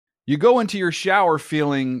You go into your shower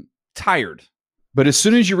feeling tired, but as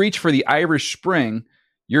soon as you reach for the Irish Spring,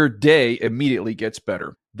 your day immediately gets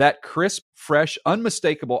better. That crisp, fresh,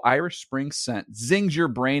 unmistakable Irish Spring scent zings your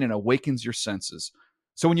brain and awakens your senses.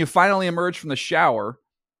 So when you finally emerge from the shower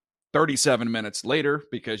 37 minutes later,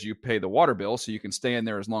 because you pay the water bill so you can stay in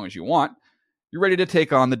there as long as you want, you're ready to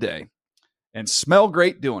take on the day and smell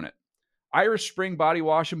great doing it. Irish Spring Body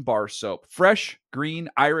Wash and Bar Soap. Fresh, green,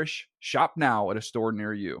 Irish. Shop now at a store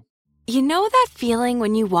near you. You know that feeling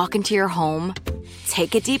when you walk into your home,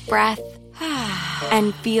 take a deep breath,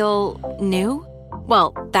 and feel new?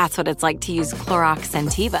 Well, that's what it's like to use Clorox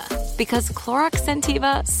Scentiva. Because Clorox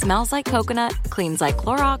Scentiva smells like coconut, cleans like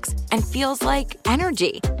Clorox, and feels like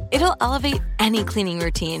energy. It'll elevate any cleaning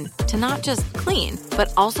routine to not just clean,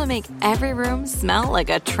 but also make every room smell like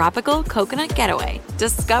a tropical coconut getaway.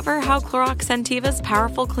 Discover how Clorox Scentiva's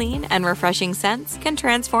powerful clean and refreshing scents can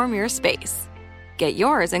transform your space. Get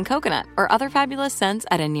yours in coconut or other fabulous scents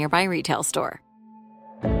at a nearby retail store.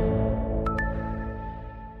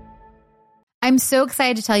 I'm so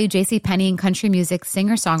excited to tell you JCPenney and country music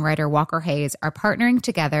singer-songwriter Walker Hayes are partnering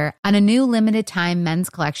together on a new limited-time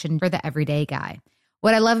men's collection for the everyday guy.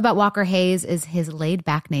 What I love about Walker Hayes is his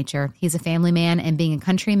laid-back nature. He's a family man, and being a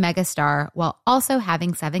country megastar while also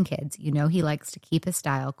having 7 kids, you know he likes to keep his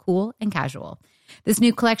style cool and casual. This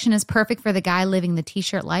new collection is perfect for the guy living the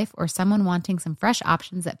t-shirt life or someone wanting some fresh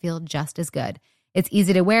options that feel just as good. It's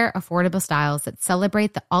easy to wear, affordable styles that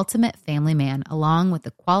celebrate the ultimate family man, along with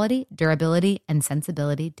the quality, durability, and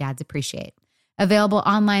sensibility dads appreciate. Available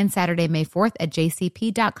online Saturday, May 4th at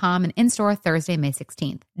jcp.com and in-store Thursday, May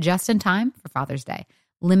 16th. Just in time for Father's Day.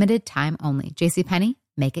 Limited time only. JCPenney,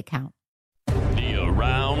 make it count. The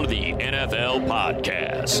Around the NFL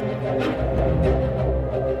podcast.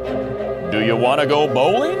 Do you want to go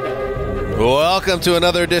bowling? Welcome to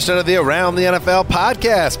another edition of the Around the NFL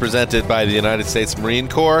podcast presented by the United States Marine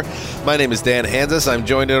Corps. My name is Dan Hansis. I'm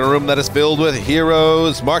joined in a room that is filled with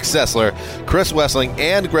heroes, Mark Sessler, Chris Wessling,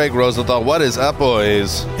 and Greg Rosenthal. What is up,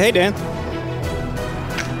 boys? Hey, Dan.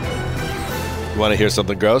 You want to hear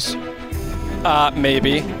something gross?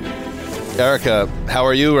 Maybe. Erica, how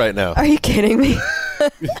are you right now? Are you kidding me?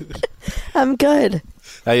 I'm good.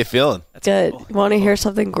 How you feeling? Good. Want to hear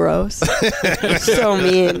something gross? So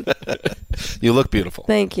mean. You look beautiful.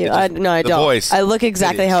 Thank you. I don't. Voice. I look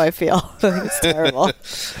exactly how I feel. It's terrible.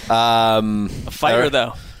 A fighter,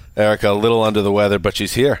 though. Erica, a little under the weather, but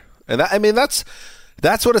she's here. And that's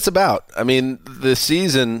what it's about. I mean, the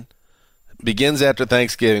season begins after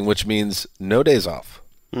Thanksgiving, which means no days off.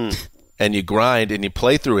 And you grind and you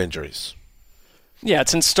play through injuries. Yeah,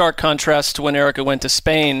 it's in stark contrast to when Erica went to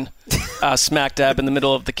Spain, smack dab in the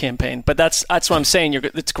middle of the campaign. But that's what I'm saying.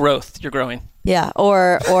 It's growth. You're growing. Yeah.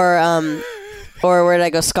 Or where did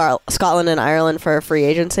I go? Scotland and Ireland for a free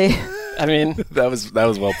agency. I mean, that was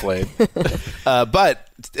well played. But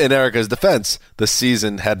in Erica's defense, the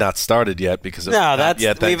season had not started yet because of I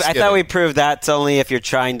thought we proved that's only if you're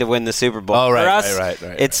trying to win the Super Bowl. Oh, right, For us,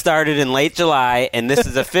 right. It started in late July, and this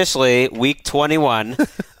is officially week 21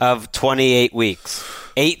 of 28 weeks.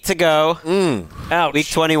 8 to go. Ouch. Week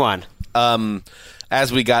 21.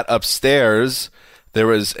 As we got upstairs, there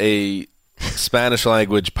was a Spanish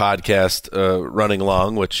language podcast running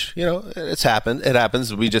along, which, it's happened. It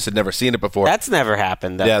happens. We just had never seen it before. That's never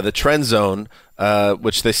happened, though. Yeah, the Trend Zone,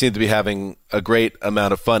 which they seem to be having a great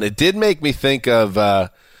amount of fun. It did make me think of,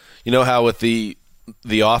 how with the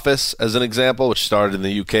Office, as an example, which started in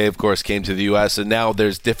the UK, of course, came to the US, and now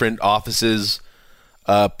there's different offices,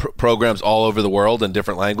 programs all over the world in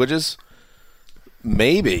different languages.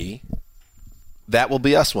 Maybe that will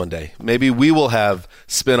be us one day. Maybe we will have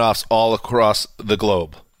spin-offs all across the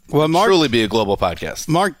globe. Well, Mark, truly be a global podcast.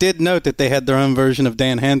 Mark did note that they had their own version of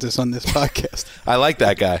Dan Hansis on this podcast. I like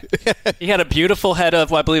that guy. He had a beautiful head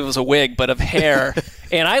of, I believe it was a wig, but of hair.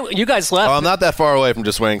 And you guys left. Oh, I'm not that far away from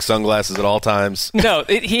just wearing sunglasses at all times. No,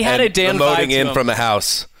 he had a Dan vibe to him. In from a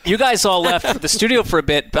house. You guys all left the studio for a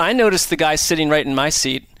bit, but I noticed the guy sitting right in my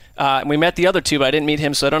seat. We met the other two, but I didn't meet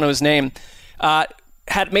him, so I don't know his name.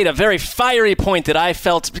 Had made a very fiery point that I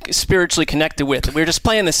felt spiritually connected with. We were just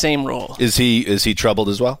playing the same role. Is he troubled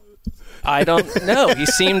as well? I don't know. He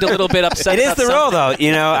seemed a little bit upset. It is the role, though.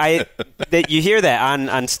 You hear that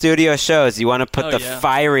on studio shows. You want to put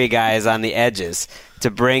fiery guys on the edges to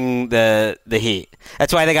bring the heat.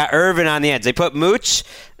 That's why they got Irvin on the edge. They put Mooch.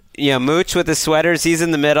 Mooch with the sweaters, he's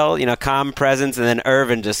in the middle, calm presence, and then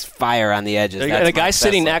Irvin just fire on the edges. And a guy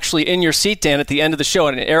sitting actually in your seat, Dan, at the end of the show,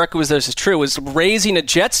 and Erica was there, this is true, was raising a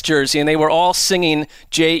Jets jersey, and they were all singing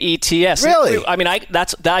Jets. Really? I mean, I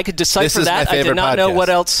could decipher that. I did not know what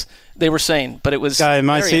else they were saying, but it was guy in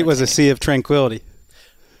my seat was a sea of tranquility.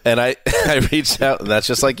 And I reached out, and that's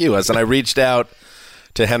just like you, and I reached out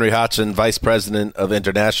to Henry Hodgson, Vice President of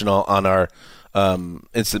International, on our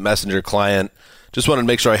Instant Messenger client. Just wanted to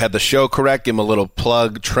make sure I had the show correct. Give him a little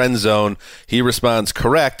plug, Trend Zone. He responds,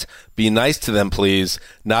 correct. Be nice to them, please.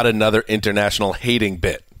 Not another international hating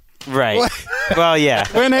bit. Right. Well, yeah.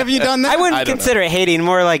 When have you done that? I wouldn't consider it hating,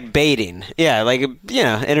 more like baiting. Yeah, like,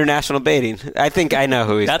 international baiting. I think I know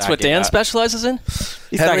who he's That's what Dan about. specializes in?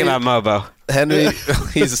 He's talking about Mobo. Henry,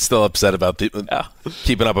 he's still upset about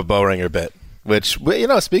keeping up a bow ringer bit. Which,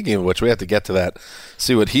 speaking of which, we have to get to that.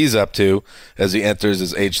 See what he's up to as he enters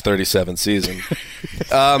his age 37 season.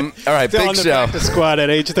 All right, still big on the show. practice squad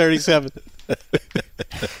at age 37.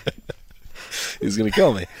 He's going to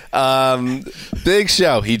kill me. Big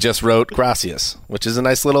show. He just wrote Gracias, which is a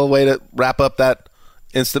nice little way to wrap up that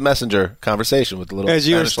instant messenger conversation with the little As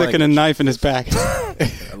you were Spanish sticking language. a knife in his back.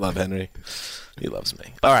 I love Henry. He loves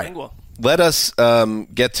me. All right. Bilingual. Let us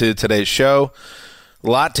get to today's show. A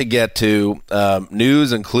lot to get to.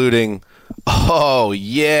 News including,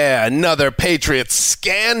 another Patriots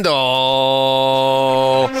scandal.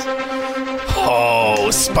 Oh,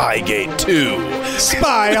 Spygate 2.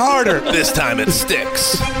 Spy harder. This time it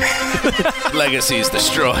sticks. Legacy's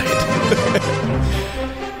destroyed.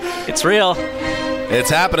 It's real. It's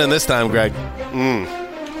happening this time, Greg.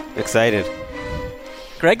 Excited.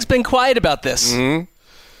 Greg's been quiet about this.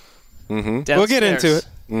 We'll get into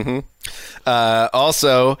it.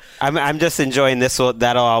 Also, I'm just enjoying this.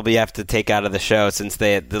 That'll all we have to take out of the show, since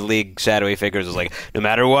the league shadowy figures was like, no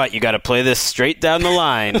matter what, you got to play this straight down the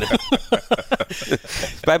line.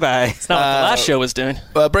 Bye-bye. It's not what the last show was doing.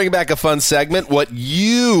 bringing back a fun segment, what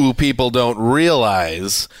you people don't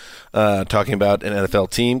realize, talking about an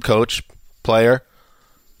NFL team, coach, player,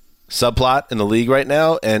 subplot in the league right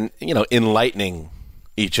now, and, enlightening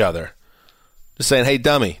each other. Just saying, hey,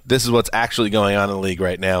 dummy, this is what's actually going on in the league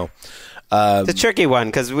right now. It's a tricky one,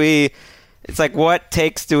 because it's like, what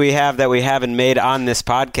takes do we have that we haven't made on this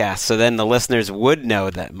podcast? So then the listeners would know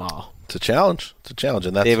them all. It's a challenge.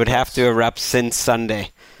 And They would have to erupt since Sunday.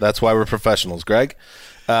 That's why we're professionals, Greg.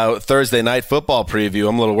 Thursday night football preview.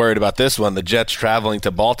 I'm a little worried about this one. The Jets traveling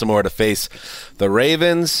to Baltimore to face the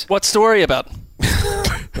Ravens. What's story about?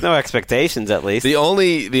 No expectations, at least. The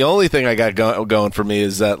only thing I got going for me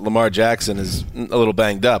is that Lamar Jackson is a little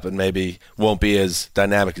banged up and maybe won't be as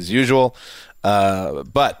dynamic as usual.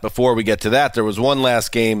 But before we get to that, there was one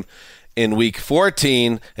last game in Week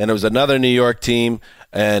 14, and it was another New York team,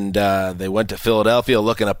 and they went to Philadelphia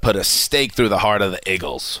looking to put a stake through the heart of the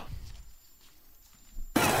Eagles.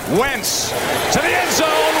 Wentz to the end zone,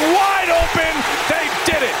 wide open. They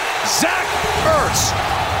did it. Zach Ertz.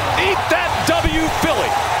 Eat that W, Philly.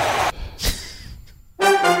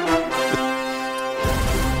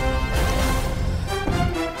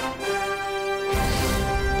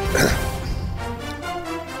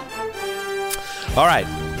 All right.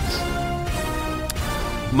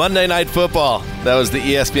 Monday Night Football. That was the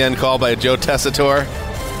ESPN call by Joe Tessitore.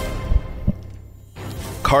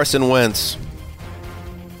 Carson Wentz,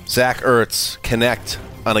 Zach Ertz connect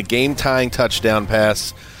on a game-tying touchdown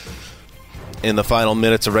pass in the final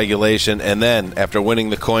minutes of regulation, and then, after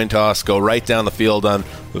winning the coin toss, go right down the field on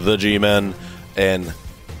the G-Men and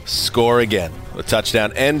score again. A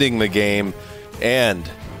touchdown ending the game and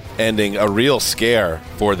ending a real scare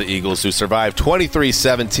for the Eagles, who survived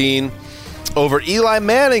 23-17 over Eli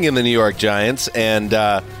Manning and the New York Giants. And,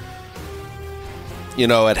 at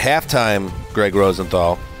halftime, Greg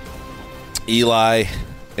Rosenthal, Eli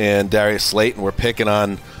and Darius Slayton were picking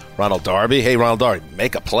on Ronald Darby. Hey, Ronald Darby,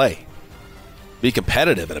 make a play. Be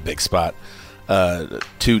competitive in a big spot.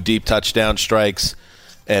 2 deep touchdown strikes,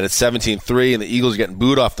 and it's 17-3, and the Eagles are getting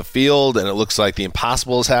booed off the field, and it looks like the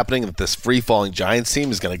impossible is happening, that this free-falling Giants team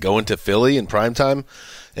is going to go into Philly in primetime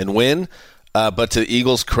and win. But to the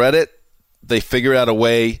Eagles' credit, they figure out a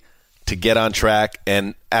way to get on track,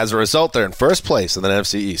 and as a result, they're in first place in the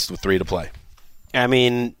NFC East with 3 to play. I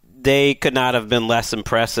mean, they could not have been less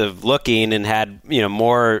impressive looking, and had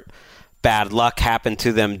more bad luck happen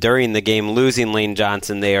to them during the game. Losing Lane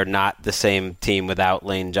Johnson, they are not the same team without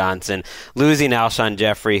Lane Johnson. Losing Alshon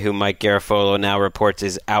Jeffrey, who Mike Garafolo now reports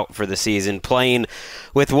is out for the season, playing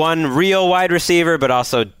with one real wide receiver, but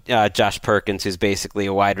also Josh Perkins, who's basically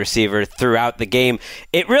a wide receiver throughout the game.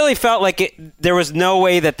 It really felt like there was no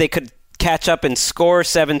way that they could catch up and score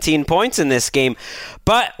 17 points in this game.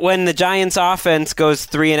 But when the Giants offense goes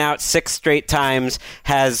 3 and out 6 straight times,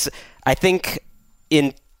 has, I think,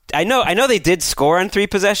 in I know they did score on 3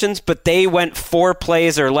 possessions, but they went 4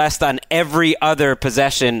 plays or less on every other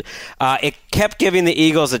possession. It kept giving the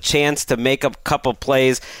Eagles a chance to make a couple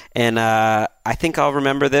plays, and I think I'll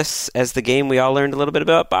remember this as the game we all learned a little bit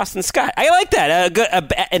about Boston Scott. I like that.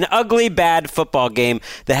 An ugly, bad football game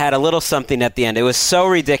that had a little something at the end. It was so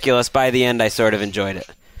ridiculous. By the end, I sort of enjoyed it.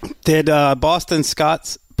 Did Boston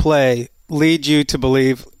Scott's play lead you to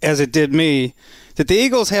believe, as it did me, that the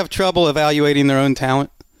Eagles have trouble evaluating their own talent?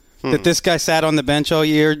 That this guy sat on the bench all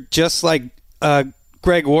year, just like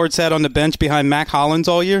Greg Ward sat on the bench behind Mac Hollins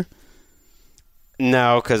all year?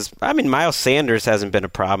 No, because, Miles Sanders hasn't been a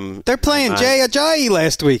problem. They're playing Jay Ajayi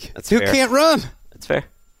last week, who can't run. That's fair.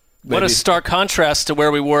 What a stark contrast to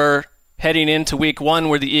where we were heading into week 1,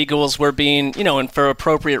 where the Eagles were being, and for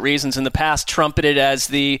appropriate reasons in the past, trumpeted as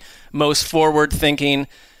the most forward-thinking,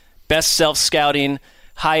 best self-scouting,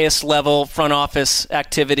 highest level front office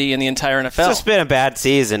activity in the entire NFL. It's just been a bad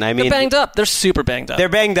season. They're banged up. They're super banged up. They're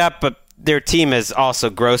banged up, but their team has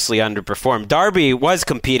also grossly underperformed. Darby was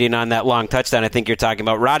competing on that long touchdown I think you're talking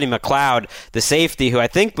about. Rodney McLeod, the safety, who I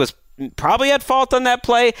think was probably at fault on that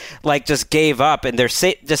play, just gave up. And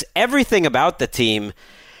just everything about the team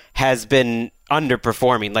has been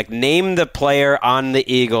underperforming. Name the player on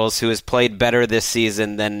the Eagles who has played better this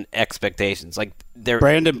season than expectations.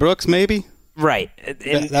 Brandon Brooks, maybe? Right.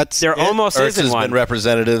 And there almost Ertz isn't has one. been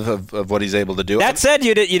representative of what he's able to do. That said,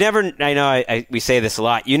 you never. I know we say this a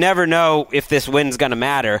lot. You never know if this win's going to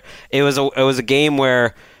matter. It was a game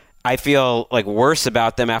where I feel worse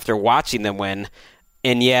about them after watching them win,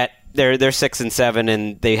 and yet they're 6-7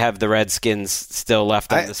 and they have the Redskins still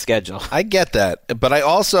left on the schedule. I get that, but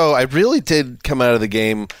I really did come out of the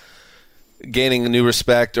game gaining a new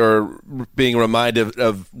respect or being reminded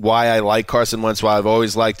of why I like Carson Wentz, why I've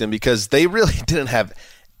always liked him, because they really didn't have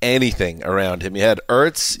anything around him. You had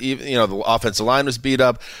Ertz, even, the offensive line was beat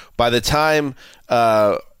up. By the time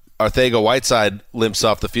Arcega-Whiteside limps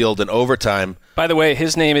off the field in overtime. By the way,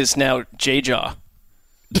 his name is now J-Jaw.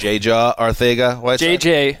 J-Jaw Arcega-Whiteside?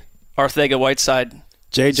 J.J. Arcega-Whiteside.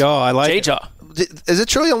 J-Jaw, I like J-Jaw. Is it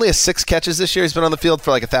truly only 6 catches this year? He's been on the field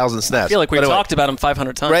for 1,000 snaps. I feel like we talked about him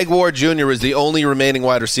 500 times. Greg Ward Jr. was the only remaining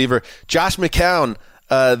wide receiver. Josh McCown,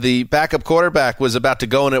 the backup quarterback, was about to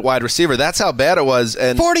go in at wide receiver. That's how bad it was.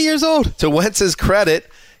 And 40 years old. To Wentz's credit,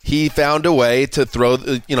 he found a way to throw,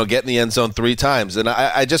 get in the end zone 3 times. And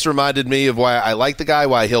I just reminded me of why I like the guy,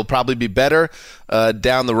 why he'll probably be better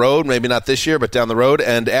down the road. Maybe not this year, but down the road.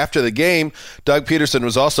 And after the game, Doug Peterson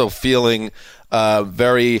was also feeling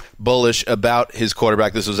very bullish about his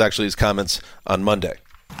quarterback. This was actually his comments on Monday.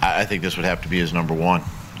 I think this would have to be his number 1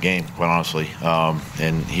 game, quite honestly.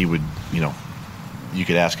 And he would, you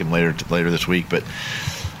could ask him later this week, but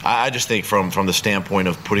I just think from the standpoint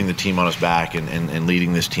of putting the team on his back and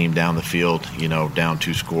leading this team down the field, down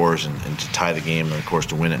 2 scores and to tie the game and, of course,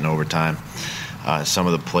 to win it in overtime. Some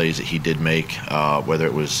of the plays that he did make, whether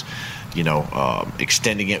it was,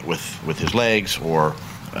 extending it with his legs or,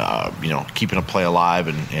 keeping a play alive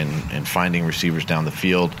and finding receivers down the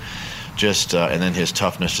field, and then his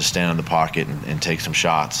toughness to stand in the pocket and take some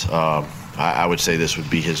shots. I would say this would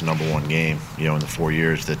be his number 1 game, in the 4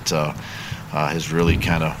 years that has really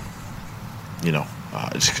kind of,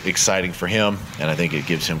 it's exciting for him, and I think it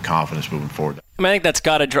gives him confidence moving forward. I think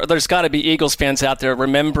there's got to be Eagles fans out there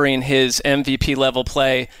remembering his MVP level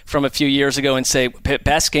play from a few years ago and say,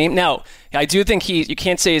 best game? Now, I do think you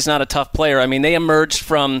can't say he's not a tough player. They emerged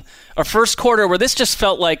from a first quarter where this just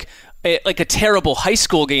felt like a terrible high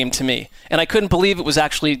school game to me, and I couldn't believe it was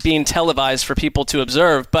actually being televised for people to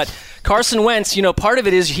observe. But Carson Wentz, part of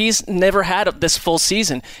it is he's never had this full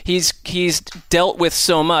season. He's dealt with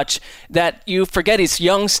so much that you forget he's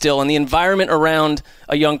young still, and the environment around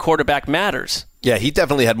a young quarterback matters. Yeah, he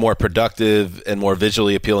definitely had more productive and more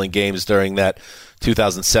visually appealing games during that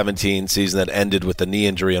 2017 season that ended with the knee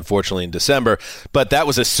injury, unfortunately, in December. But that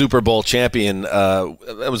was a Super Bowl champion.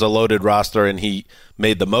 That was a loaded roster, and he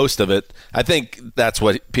made the most of it. I think that's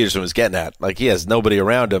what Peterson was getting at. He has nobody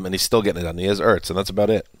around him, and he's still getting it done. He has Ertz, and that's about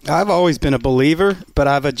it. I've always been a believer, but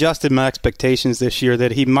I've adjusted my expectations this year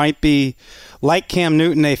that he might be, like Cam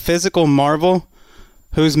Newton, a physical marvel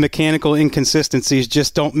whose mechanical inconsistencies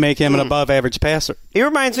just don't make him an above-average passer. He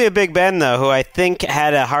reminds me of Big Ben, though, who I think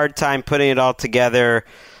had a hard time putting it all together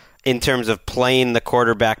in terms of playing the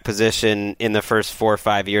quarterback position in the first 4 or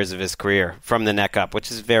 5 years of his career from the neck up,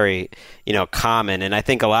 which is very, common. And I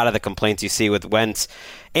think a lot of the complaints you see with Wentz,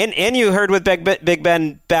 and you heard with Big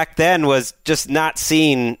Ben back then, was just not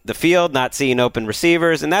seeing the field, not seeing open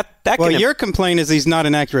receivers, and that. Well, your complaint is he's not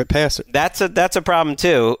an accurate passer. That's a problem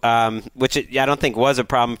too, which I don't think was a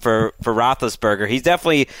problem for Roethlisberger. He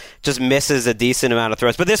definitely just misses a decent amount of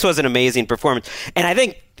throws, but this was an amazing performance, and I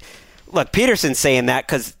think. Look, Peterson's saying that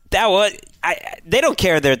because they don't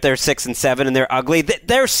care that they're 6-7 and they're ugly.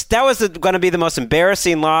 That was going to be the most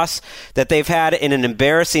embarrassing loss that they've had in an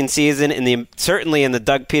embarrassing season certainly in the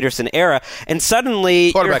Doug Peterson era. And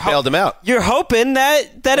suddenly, quarterback bailed him out. You're hoping that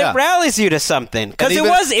it rallies you to something because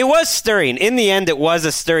it was stirring. In the end, it was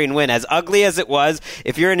a stirring win. As ugly as it was,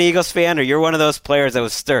 if you're an Eagles fan or you're one of those players, that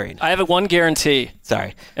was stirring. I have one guarantee.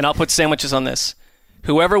 Sorry, and I'll put sandwiches on this.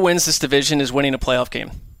 Whoever wins this division is winning a playoff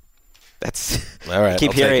game. That's all right. I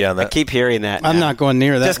keep hearing that. I'm not going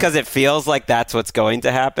near that. Just because it feels like that's what's going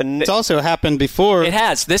to happen. It's also happened before. It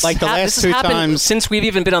has. This has happened since we've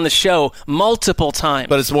even been on the show multiple times.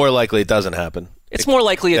 But it's more likely it doesn't happen. It's more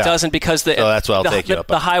likely it doesn't because that's what I'll take you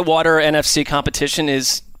up on. The high water NFC competition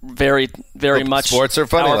is very, very much sports are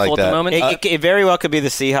funny powerful like at that. the moment. It very well could be the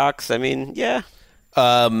Seahawks. I mean, yeah.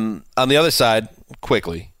 On the other side,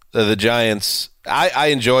 quickly, the Giants. I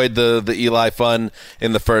enjoyed the Eli fun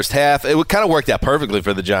in the first half. It kind of worked out perfectly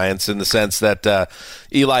for the Giants in the sense that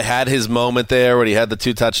Eli had his moment there when he had the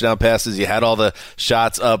 2 touchdown passes. You had all the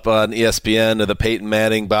shots up on ESPN of the Peyton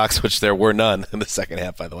Manning box, which there were none in the second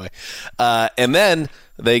half, by the way. And then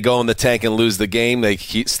they go in the tank and lose the game. They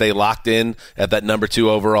stay locked in at that number 2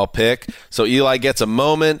 overall pick. So Eli gets a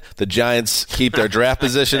moment. The Giants keep their draft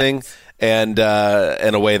positioning. And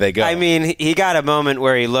away they go. I mean, he got a moment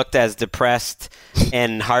where he looked as depressed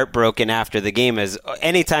and heartbroken after the game as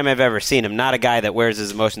any time I've ever seen him. Not a guy that wears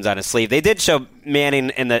his emotions on his sleeve. They did show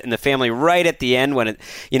Manning and the family right at the end when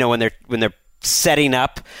they're setting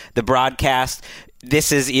up the broadcast.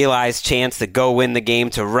 This is Eli's chance to go win the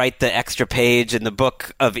game, to write the extra page in the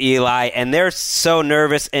book of Eli, and they're so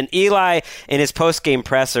nervous. And Eli, in his post-game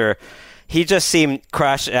presser, he just seemed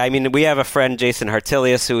crushed. I mean, we have a friend, Jason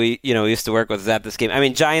Hartilius, who we used to work with at this game. I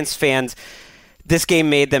mean, Giants fans, this game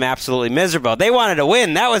made them absolutely miserable. They wanted to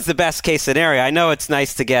win. That was the best case scenario. I know it's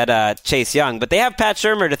nice to get Chase Young, but they have Pat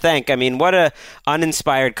Shurmur to thank. I mean, what a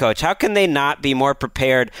uninspired coach. How can they not be more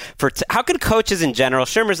prepared for how can coaches in general,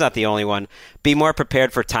 Shurmur's not the only one, be more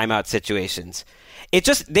prepared for timeout situations? It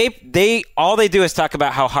just they all they do is talk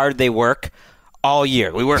about how hard they work. All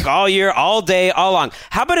year. We work all year, all day, all long.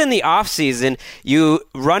 How about in the off season, you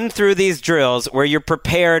run through these drills where you're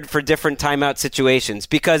prepared for different timeout situations?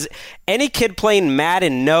 Because any kid playing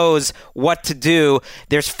Madden knows what to do.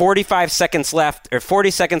 There's 45 seconds left or 40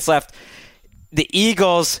 seconds left. The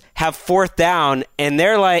Eagles have 4th down, and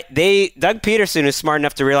Doug Peterson is smart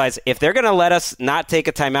enough to realize if they're going to let us not take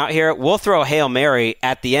a timeout here, we'll throw a Hail Mary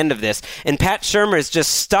at the end of this. And Pat Shurmur is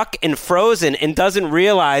just stuck and frozen and doesn't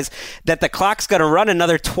realize that the clock's going to run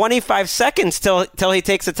another 25 seconds till he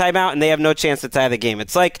takes a timeout, and they have no chance to tie the game.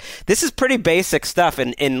 It's like, this is pretty basic stuff,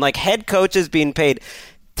 and like head coaches being paid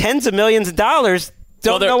tens of millions of dollars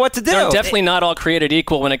don't know what to do. They're definitely not all created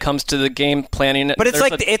equal when it comes to the game planning. But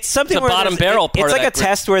it's something where bottom barrel part. It's like a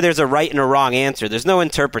test where there's a right and a wrong answer. There's no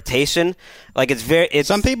interpretation. Like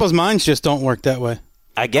some people's minds just don't work that way.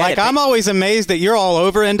 I get it. I'm always amazed that you're all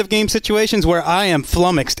over end of game situations where I am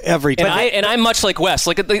flummoxed every time. And I'm much like Wes.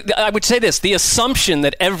 Like I would say this: the assumption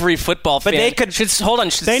that every football fan should see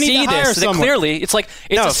this. That clearly, it's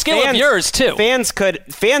a skill of yours too.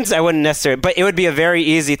 Fans, I wouldn't necessarily, but it would be a very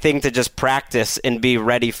easy thing to just practice and be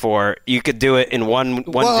ready for. You could do it in one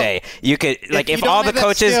day. You could if all the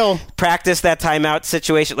coaches practice that timeout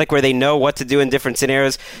situation, like where they know what to do in different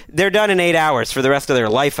scenarios, they're done in 8 hours for the rest of their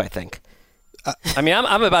life, I think. I mean,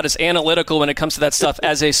 I'm about as analytical when it comes to that stuff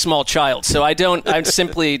as a small child. So I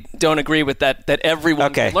simply don't agree with that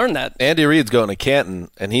everyone can learn that. Andy Reid's going to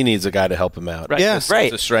Canton, and he needs a guy to help him out. Right. Yeah,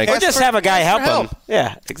 right. Or just have a guy help him.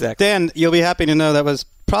 Yeah, exactly. Dan, you'll be happy to know that was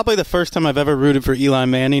probably the first time I've ever rooted for Eli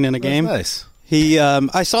Manning in a game. Nice.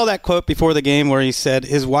 I saw that quote before the game where he said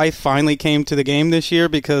his wife finally came to the game this year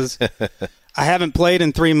because I haven't played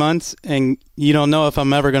in 3 months, and you don't know if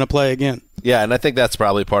I'm ever going to play again. Yeah, and I think that's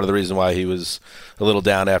probably part of the reason why he was a little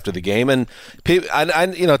down after the game. And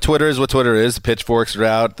Twitter is what Twitter is. The pitchforks are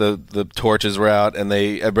out, the torches were out, and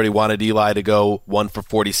everybody wanted Eli to go 1 for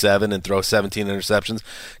 47 and throw 17 interceptions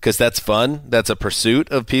because that's fun. That's a pursuit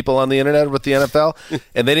of people on the internet with the NFL.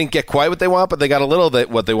 And they didn't get quite what they want, but they got a little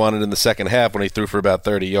what they wanted in the second half when he threw for about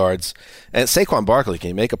 30 yards. And Saquon Barkley, can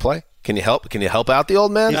he make a play? Can you help out the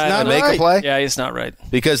old man and make a play? Yeah, he's not right.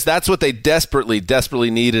 Because that's what they desperately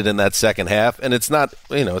needed in that second half, and it's not,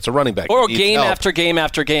 it's a running back. Or game after game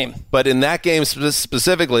after game. But in that game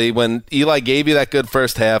specifically, when Eli gave you that good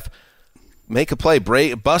first half, make a play,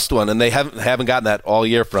 bust one, and they haven't gotten that all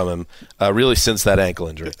year from him, really since that ankle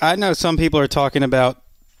injury. I know some people are talking about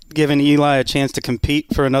giving Eli a chance to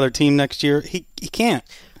compete for another team next year. He can't.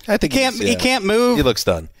 I think he can't move. He looks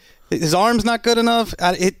done. His arm's not good enough.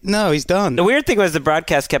 No, he's done. The weird thing was the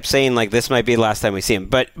broadcast kept saying, like, this might be the last time we see him.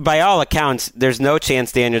 But by all accounts, there's no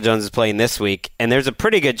chance Daniel Jones is playing this week, and there's a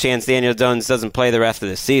pretty good chance Daniel Jones doesn't play the rest of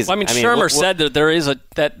the season. Well, Shermer said that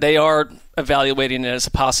that they are evaluating it as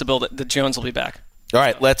a possibility that Jones will be back. All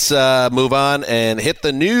right, let's move on and hit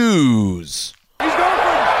the news. He's going for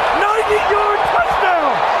 90-yard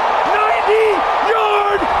touchdown!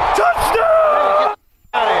 90-yard touchdown!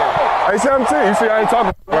 Hey, 17, you see I ain't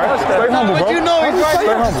talking, right? Stay humble, bro. You know he's right.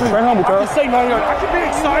 Stay humble, cuz. Say 90 yards. I can be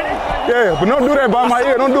excited. Yeah, but don't do that by my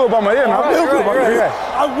ear. Don't do it by my ear. Now. I will do it by my ear.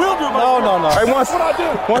 I will do it by my ear. No. Hey, that's what I do.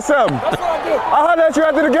 1-7. That's what I do. I heard that you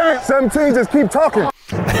after the game. 17, just keep talking.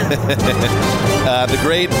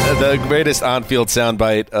 The greatest on-field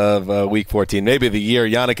soundbite of Week 14, maybe the year.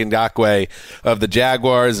 Yannick Ngakoue of the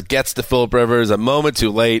Jaguars gets to Phillip Rivers a moment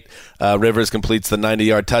too late. Rivers completes the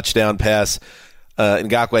 90-yard touchdown pass.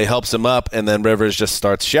 Ngakoue helps him up, and then Rivers just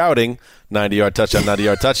starts shouting, 90-yard touchdown,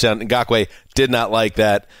 90-yard touchdown. Ngakoue did not like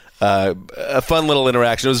that. A fun little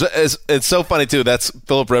interaction. It's so funny, too. That's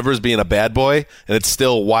Phillip Rivers being a bad boy, and it's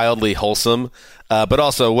still wildly wholesome. But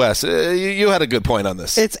also, Wes, you had a good point on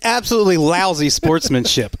this. It's absolutely lousy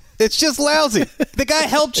sportsmanship. It's just lousy. The guy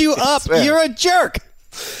helped you up. You're a jerk.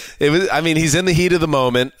 He's in the heat of the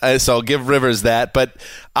moment, so I'll give Rivers that. But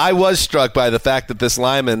I was struck by the fact that this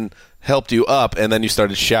lineman helped you up, and then you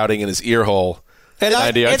started shouting in his ear hole.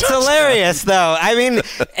 It's hilarious, though. I mean,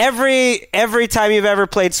 every time you've ever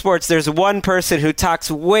played sports, there's one person who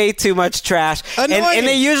talks way too much trash, and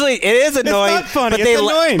they usually it is annoying. It's not funny. But it's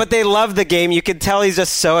annoying. But they love the game. You can tell he's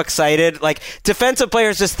just so excited. Like defensive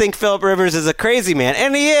players just think Phillip Rivers is a crazy man,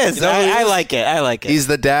 and he is. I like it. I like it. He's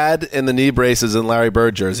the dad in the knee braces and Larry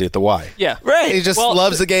Bird jersey at the Y. Yeah, right. He just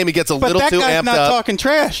loves the game. He gets a little too amped up. But that guy's not talking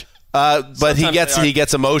trash. But he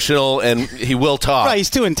gets emotional and he will talk. Right, he's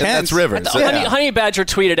too intense. That's Rivers. Honey Badger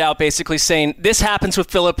tweeted out basically saying this happens with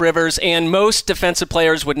Phillip Rivers, and most defensive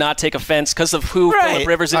players would not take offense because of who Phillip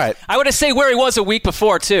Rivers is. Right. I would have say where he was a week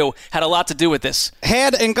before too had a lot to do with this.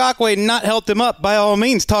 Had Ngakoue not helped him up, by all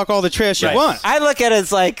means, talk all the trash you want. I look at it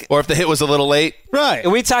as like, or if the hit was a little late. Right.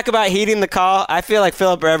 We talk about heeding the call. I feel like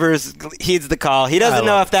Phillip Rivers heeds the call. He doesn't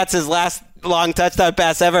know if that's his last long touchdown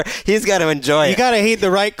pass ever. He's got to enjoy it. You got to heed the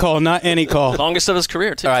right call, not any call. Longest of his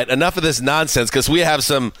career, too. All right, enough of this nonsense because we have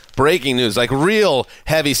some breaking news, like real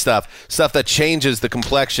heavy stuff that changes the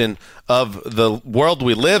complexion of the world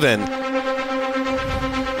we live in.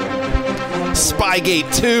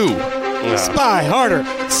 Spygate 2. Yeah. Spy harder.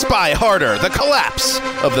 Spy harder. The collapse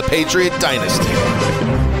of the Patriot dynasty.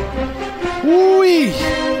 Woo-wee.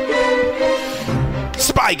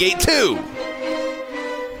 Spygate 2.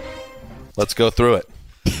 Let's go through it.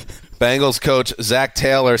 Bengals coach Zach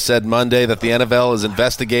Taylor said Monday that the NFL is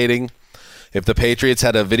investigating if the Patriots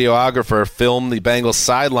had a videographer film the Bengals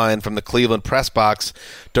sideline from the Cleveland press box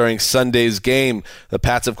during Sunday's game. The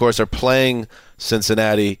Pats, of course, are playing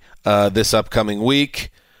Cincinnati this upcoming week.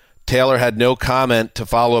 Taylor had no comment to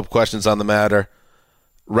follow-up questions on the matter.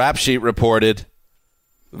 Rap Sheet reported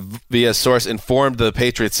via source informed the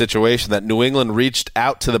Patriots situation that New England reached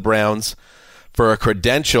out to the Browns for a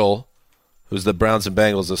credential. Who's the Browns and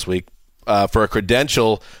Bengals this week, for a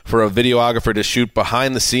credential for a videographer to shoot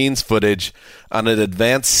behind-the-scenes footage on an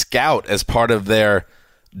advanced scout as part of their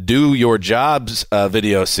Do Your Jobs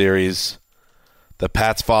video series. The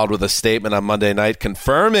Pats followed with a statement on Monday night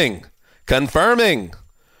confirming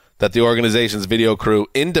that the organization's video crew,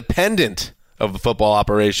 independent of the football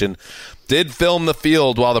operation, did film the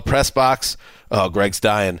field while the press box, Greg's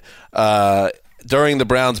dying, during the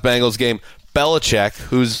Browns-Bengals game. Belichick,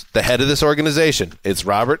 who's the head of this organization, it's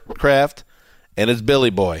Robert Kraft and it's Billy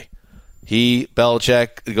Boy.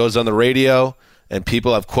 Belichick goes on the radio and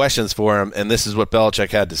people have questions for him, and this is what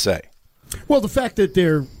Belichick had to say. Well, the fact that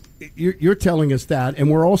you're telling us that,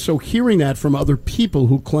 and we're also hearing that from other people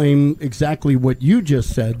who claim exactly what you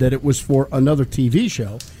just said, that it was for another TV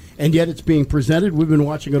show, and yet it's being presented. We've been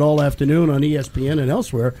watching it all afternoon on ESPN and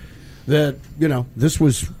elsewhere, that, this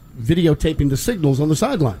was videotaping the signals on the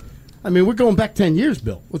sideline. I mean, we're going back 10 years,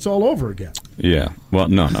 Bill. It's all over again. Yeah. Well,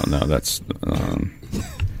 no. That's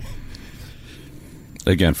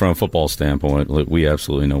again, from a football standpoint, we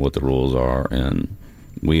absolutely know what the rules are, and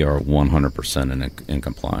we are 100% in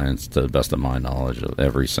compliance, to the best of my knowledge, of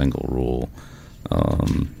every single rule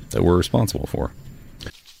that we're responsible for.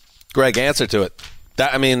 Greg, answer to it.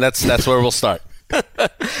 That's where we'll start.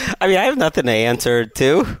 I have nothing to answer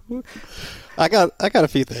to. I got a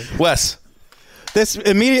few things. Wes. This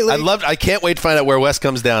immediately... I can't wait to find out where Wes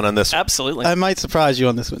comes down on this one. Absolutely. I might surprise you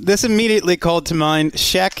on this one. This immediately called to mind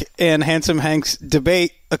Shaq and Handsome Hank's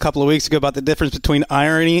debate a couple of weeks ago about the difference between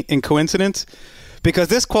irony and coincidence, because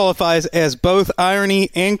this qualifies as both irony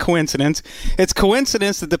and coincidence. It's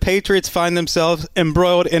coincidence that the Patriots find themselves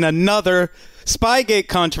embroiled in another Spygate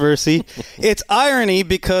controversy. It's irony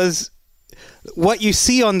because what you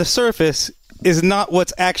see on the surface is not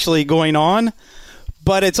what's actually going on.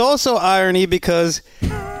 But it's also irony because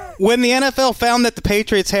when the NFL found that the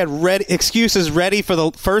Patriots had excuses ready for the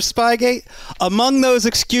first Spygate, among those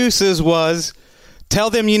excuses was, tell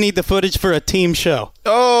them you need the footage for a team show.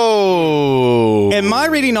 Oh. And my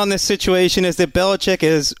reading on this situation is that Belichick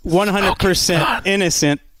is 100%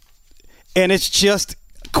 innocent, and it's just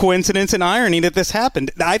coincidence and irony that this happened.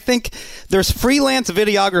 I think there's freelance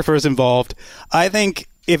videographers involved. I think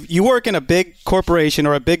if you work in a big corporation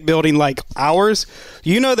or a big building like ours,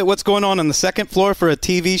 you know that what's going on the second floor for a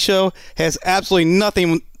TV show has absolutely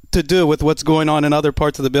nothing to do with what's going on in other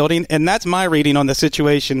parts of the building. And that's my reading on the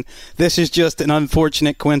situation. This is just an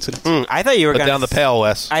unfortunate coincidence. I thought you were down the pail,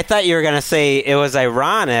 Wes. I thought you were going to say it was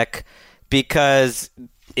ironic because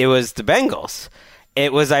it was the Bengals.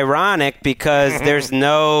 It was ironic because there's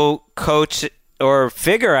no coach or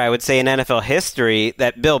figure, I would say, in NFL history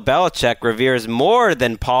that Bill Belichick reveres more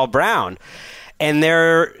than Paul Brown. And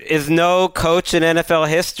there is no coach in NFL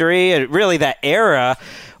history, really that era,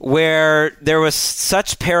 where there was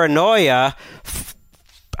such paranoia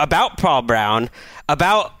about Paul Brown,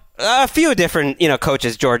 about a few different,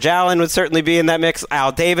 coaches. George Allen would certainly be in that mix.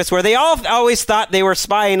 Al Davis, where they all always thought they were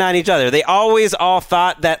spying on each other. They always all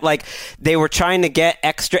thought that they were trying to get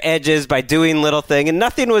extra edges by doing little thing, and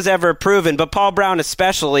nothing was ever proven. But Paul Brown,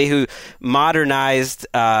 especially, who modernized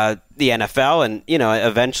the NFL and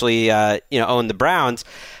eventually owned the Browns.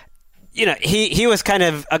 He was kind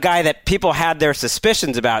of a guy that people had their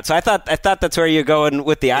suspicions about. So I thought that's where you're going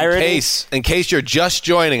with the irony. In case you're just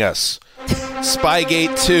joining us.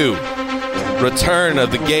 Spygate 2, Return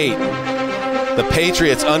of the Gate, the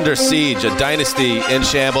Patriots under siege, a dynasty in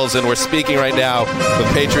shambles, and we're speaking right now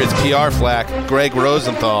with Patriots PR flack Greg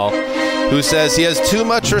Rosenthal, who says he has too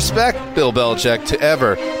much respect, Bill Belichick, to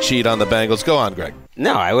ever cheat on the Bengals. Go on, Greg.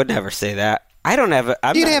 No, I would never say that. I don't have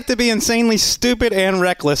You'd have to be insanely stupid and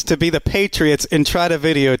reckless to be the Patriots and try to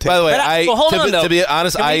videotape. By the way, to be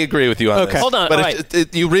honest, I agree with you on this. Hold on.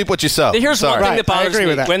 But you reap what you sow. Here's one thing that bothers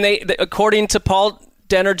me. That. When according to Paul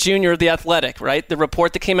Denner Jr., The Athletic, right, the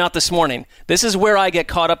report that came out this morning, this is where I get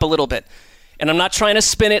caught up a little bit. And I'm not trying to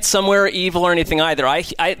spin it somewhere evil or anything either.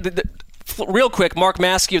 Real quick, Mark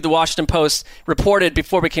Maskey of the Washington Post reported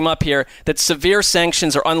before we came up here that severe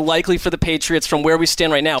sanctions are unlikely for the Patriots from where we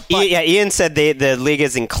stand right now. But Ian said the league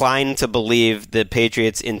is inclined to believe the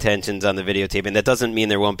Patriots' intentions on the videotaping. That doesn't mean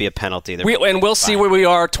there won't be a penalty. We'll see where we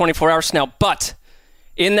are 24 hours from now. But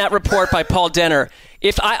in that report by Paul Denner,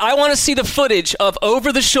 if I want to see the footage of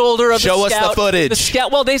over the shoulder of Show the scout. Show us the footage. The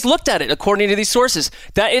scout. Well, they looked at it according to these sources.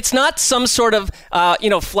 That it's not some sort of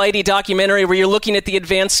flighty documentary where you're looking at the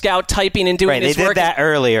advanced scout typing and doing his work. They did that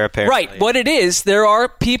earlier, apparently. Right. What it is, there are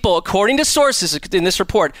people, according to sources in this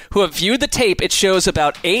report, who have viewed the tape. It shows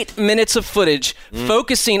about 8 minutes of footage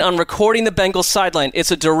focusing on recording the Bengals sideline. It's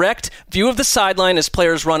a direct view of the sideline as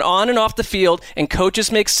players run on and off the field and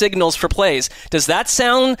coaches make signals for plays. Does that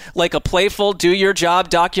sound like a playful, do-your-job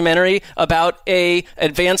documentary about a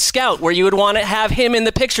advanced scout where you would want to have him in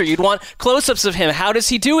the picture? You'd want close-ups of him. How does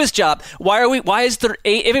he do his job? Why is there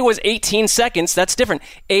 8? If it was 18 seconds, that's different.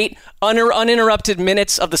 8 uninterrupted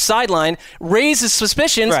minutes of the sideline raises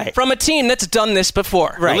suspicions from a team that's done this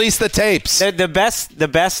before. Right. Release the tapes. The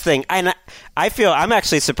best thing, and I feel I'm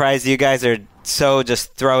actually surprised you guys are so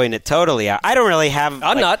just throwing it totally out. I don't really have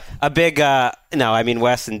a big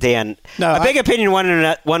Wes and Dan, big opinion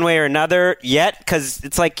one way or another yet, because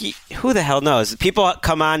it's like, who the hell knows? People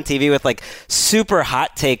come on TV with super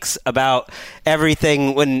hot takes about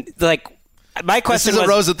everything when my question This is a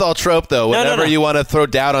Rosenthal trope, though. Whenever you want to throw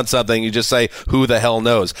doubt on something, you just say, who the hell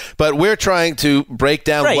knows? But we're trying to break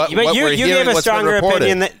down what we're hearing, you gave a stronger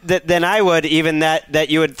opinion than I would, even that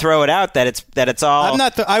you would throw it out, that it's all...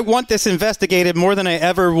 I want this investigated more than I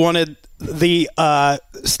ever wanted the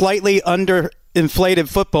slightly underinflated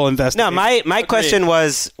football investigation. No, my question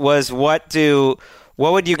was what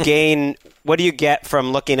would you gain... What do you get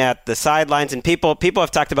from looking at the sidelines? And people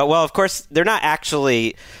have talked about, well, of course, they're not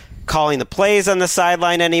actually calling the plays on the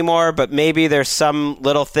sideline anymore, but maybe there's some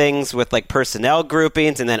little things with like personnel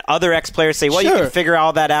groupings, and then other ex-players say, well, you can figure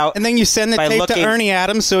all that out. And then you send the tape to Ernie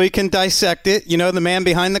Adams so he can dissect it, the man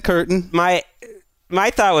behind the curtain. My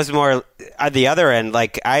thought was more at the other end,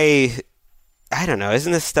 like I don't know,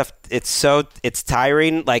 isn't this stuff, it's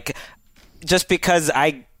tiring, like just because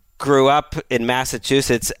I grew up in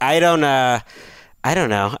Massachusetts, I don't know, I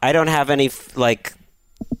don't have any like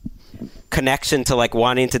connection to like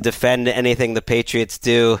wanting to defend anything the Patriots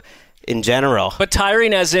do in general. But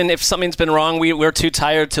tiring as in if something's been wrong, we're too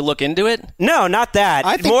tired to look into it? No, not that.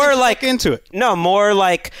 I think more like look into it. No, more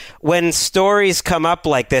like when stories come up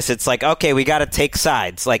like this, it's like, okay, we got to take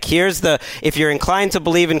sides. Like if you're inclined to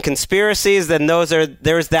believe in conspiracies, then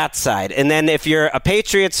there's that side. And then if you're a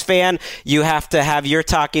Patriots fan, you have to have your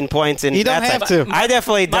talking points. And you don't have to. I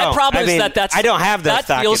definitely don't. My problem is that's I don't have those.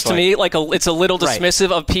 That feels to me like it's a little dismissive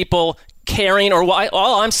of people caring. Or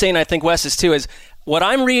all I'm saying, I think Wes is too, is what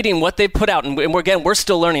I'm reading, what they've put out, and we're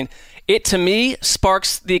still learning. It, to me,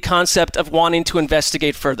 sparks the concept of wanting to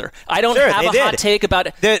investigate further. I don't have a hot take about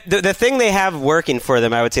it. The thing they have working for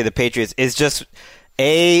them, I would say, the Patriots, is just,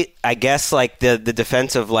 I guess, like the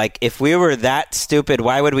defense of, like, if we were that stupid,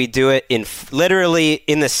 why would we do it literally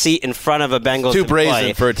in the seat in front of a Bengals too employee?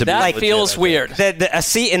 brazen for it to be that feels weird. A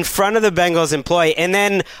seat in front of the Bengals employee. And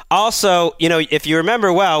then also, if you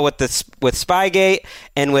remember well, with Spygate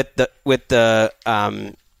and with the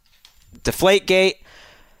Deflategate,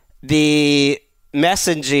 the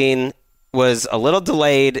messaging was a little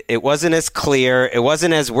delayed. It wasn't as clear. It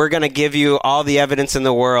wasn't as we're going to give you all the evidence in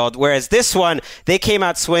the world. Whereas this one, they came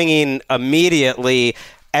out swinging immediately,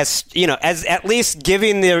 as at least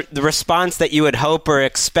giving the response that you would hope or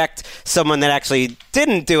expect someone that actually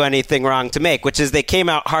didn't do anything wrong to make, which is they came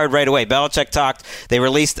out hard right away. Belichick talked. They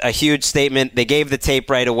released a huge statement. They gave the tape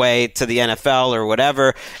right away to the NFL or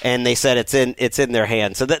whatever, and they said it's in their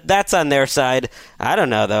hands. So that's on their side. I don't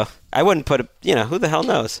know though. I wouldn't put who the hell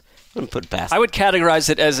knows. I wouldn't put it past. I would categorize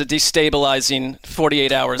it as a destabilizing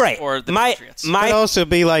 48 hours for the Patriots. It would also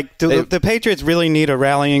be like, the Patriots really need a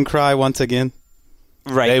rallying cry once again?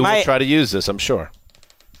 Right. They will try to use this, I'm sure.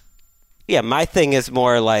 Yeah, my thing is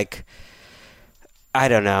more like, I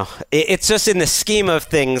don't know. It's just in the scheme of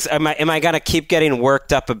things, am I going to keep getting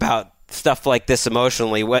worked up about stuff like this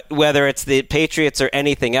emotionally, whether it's the Patriots or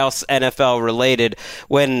anything else NFL related,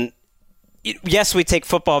 when, yes, we take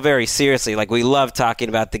football very seriously. Like, we love talking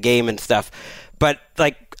about the game and stuff, but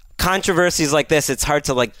like controversies like this, it's hard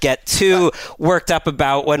to like get too worked up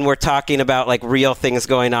about when we're talking about like real things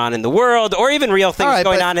going on in the world, or even real things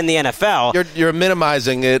going on in the NFL. You're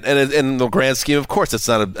minimizing it, and in the grand scheme, of course, it's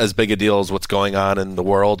not as big a deal as what's going on in the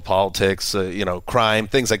world, politics, crime,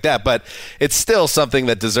 things like that. But it's still something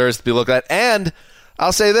that deserves to be looked at. And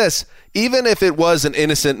I'll say this: even if it was an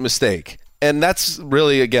innocent mistake. And that's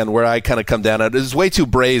really, again, where I kind of come down at. It's way too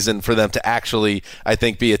brazen for them to actually, I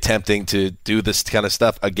think, be attempting to do this kind of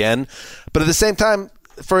stuff again. But at the same time,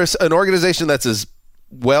 for an organization that's as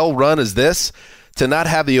well run as this, to not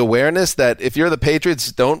have the awareness that if you're the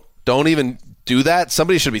Patriots, don't even do that.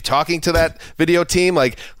 Somebody should be talking to that video team.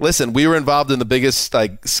 Like, listen, we were involved in the biggest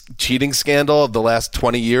cheating scandal of the last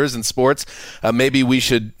 20 years in sports. Maybe we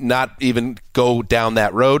should not even go down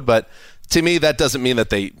that road. But to me, that doesn't mean that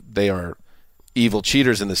they are evil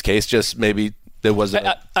cheaters in this case. Just maybe there was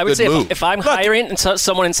I would say if I'm hiring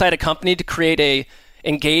someone inside a company to create a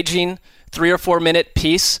engaging 3 or 4 minute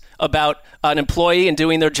piece about an employee and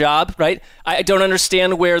doing their job, right? I don't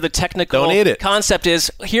understand where the technical concept is.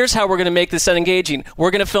 Here's how we're going to make this engaging.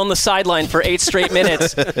 We're going to film the sideline for 8 straight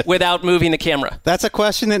minutes without moving the camera. That's a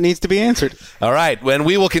question that needs to be answered. All right. When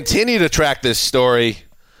we will continue to track this story,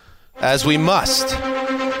 as we must,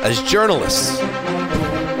 as journalists,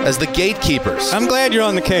 as the gatekeepers. I'm glad you're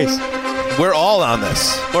on the case. We're all on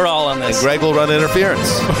this. We're all on this. And Greg will run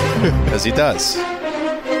interference, as he does.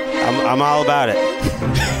 I'm all about it.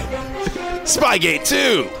 Spygate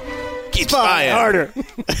 2. Keep spying harder.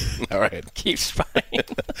 All right. Keep spying.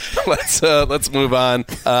 Let's move on.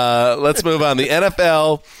 Let's move on. The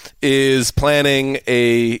NFL is planning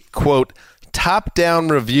a, quote, top-down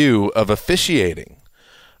review of officiating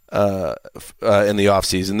in the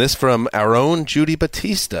offseason. This from our own Judy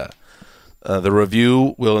Batista. The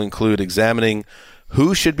review will include examining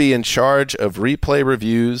who should be in charge of replay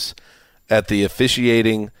reviews at the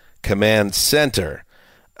officiating command center.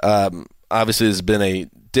 Obviously, this has been a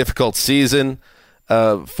difficult season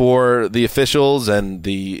for the officials, and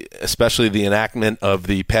especially the enactment of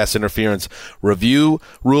the pass interference review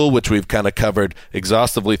rule, which we've kind of covered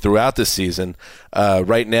exhaustively throughout this season.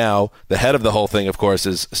 Right now, the head of the whole thing, of course,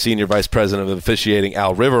 is Senior Vice President of Officiating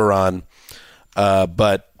Al Riveron.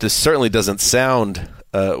 But this certainly doesn't sound,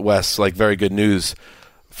 Wes, like very good news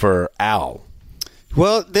for Al.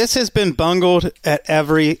 Well, this has been bungled at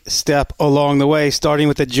every step along the way, starting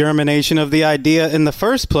with the germination of the idea in the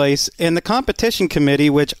first place. And the competition committee,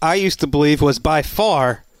 which I used to believe was by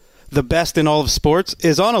far the best in all of sports,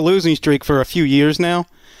 is on a losing streak for a few years now.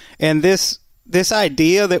 And this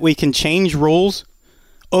idea that we can change rules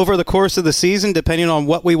over the course of the season, depending on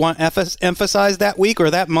what we want emphasized that week or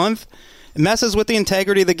that month, messes with the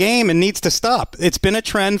integrity of the game and needs to stop. It's been a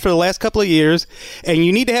trend for the last couple of years, and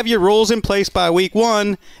you need to have your rules in place by week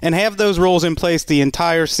 1 and have those rules in place the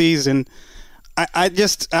entire season.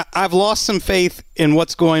 I've lost some faith in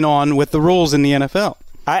what's going on with the rules in the NFL.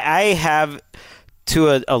 I have,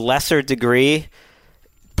 to a lesser degree,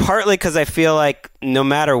 partly because I feel like no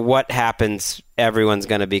matter what happens, everyone's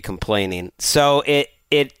going to be complaining. So it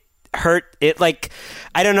hurt. It, like,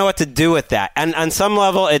 I don't know what to do with that. And on some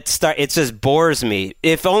level, it just bores me.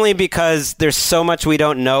 If only because there's so much we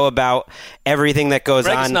don't know about everything that goes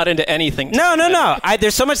on. Greg's not into anything. No.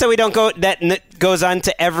 There's so much that goes on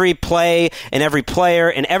to every play and every player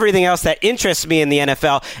and everything else that interests me in the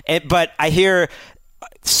NFL. But I hear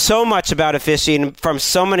so much about officiating from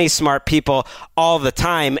so many smart people all the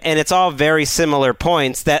time, and it's all very similar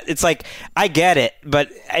points that it's like, I get it,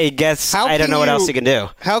 but I guess I don't know what else you can do.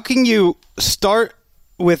 How can you start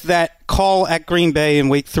with that call at Green Bay in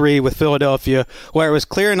week 3 with Philadelphia where it was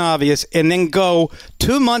clear and obvious, and then go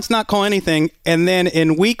 2 months not call anything, and then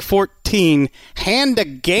in week 14 hand a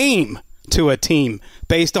game to a team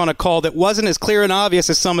based on a call that wasn't as clear and obvious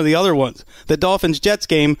as some of the other ones? The Dolphins-Jets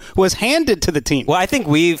game was handed to the team. Well, I think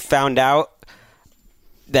we found out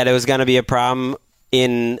that it was going to be a problem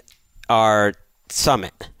in our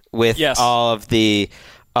summit with all of the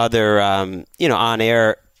other,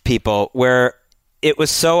 on-air people, where it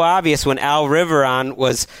was so obvious when Al Riveron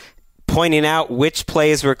was pointing out which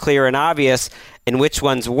plays were clear and obvious and which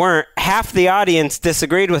ones weren't. Half the audience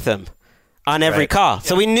disagreed with him on every call.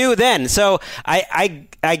 So we knew then. So I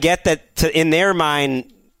get that in their mind,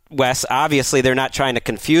 Wes, obviously they're not trying to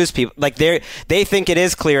confuse people. Like they think it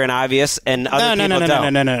is clear and obvious, and other people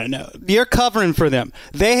don't. No. You're covering for them.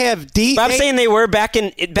 They have I'm saying they were back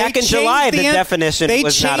in July. The definition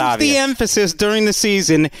was not obvious. They changed the emphasis during the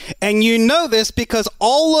season, and you know this because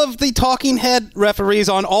all of the talking head referees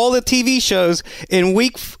on all the TV shows in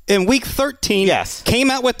week 13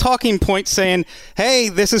 came out with talking points saying, "Hey,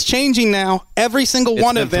 this is changing now." Every single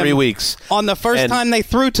one of them 3 weeks on the first time they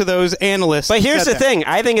threw to those analysts. But here's the thing: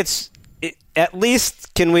 I think at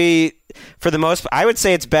least can we, for the most, I would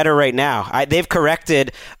say it's better right now. They've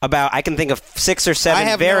corrected about, I can think of 6 or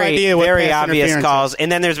 7 very obvious calls,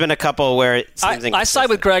 and then there's been a couple where it seems I side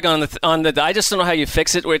with Greg on the. I just don't know how you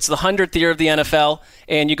fix it. Where it's the 100th year of the NFL,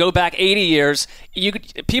 and you go back 80 years.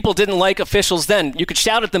 People didn't like officials then. You could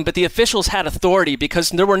shout at them, but the officials had authority because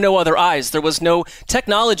there were no other eyes. There was no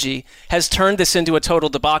technology has turned this into a total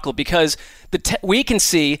debacle because we can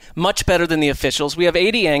see much better than the officials. We have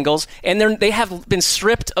 80 angles, and they have been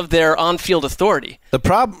stripped of their on-field authority. The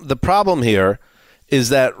problem here is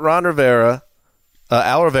that Al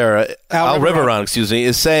Riveron,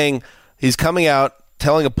 is saying, he's coming out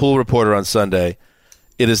telling a pool reporter on Sunday,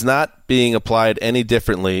 it is not being applied any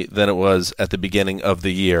differently than it was at the beginning of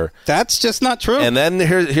the year. That's just not true. And then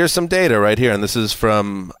here's some data right here, and this is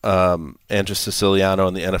from Andrew Siciliano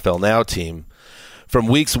and the NFL Now team. From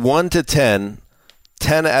weeks 1 to 10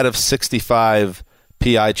 out of 65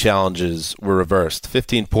 PI challenges were reversed,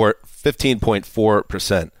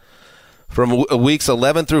 15.4%. From weeks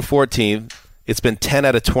 11 through 14, it's been 10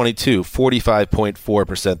 out of 22,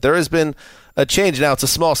 45.4%. There has been a change. Now, it's a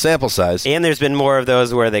small sample size. And there's been more of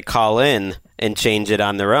those where they call in and change it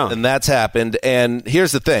on their own. And that's happened. And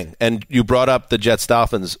here's the thing, and you brought up the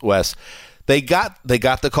Jets-Dolphins, Wes. They got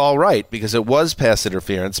the call right because it was pass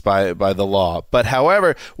interference by the law. But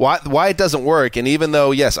however, why it doesn't work, and even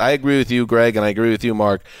though, yes, I agree with you, Greg, and I agree with you,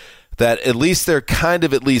 Mark, that at least they're kind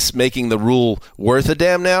of at least making the rule worth a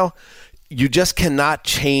damn now, you just cannot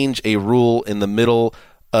change a rule in the middle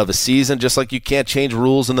of a season, just like you can't change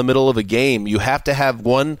rules in the middle of a game. You have to have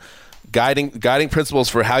one guiding principles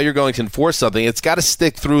for how you're going to enforce something. It's got to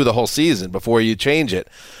stick through the whole season before you change it.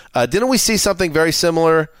 Didn't we see something very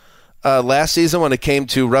similar last season when it came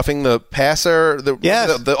to roughing the passer?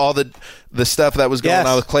 All the stuff that was going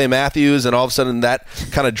on with Clay Matthews, and all of a sudden that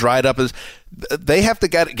kind of dried up. They have to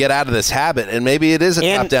get out of this habit, and maybe it is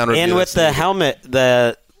a top-down review. And with the helmet,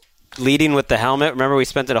 leading with the helmet. Remember, we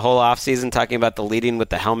spent a whole offseason talking about the leading with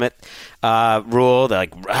the helmet rule. They're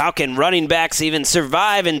like, how can running backs even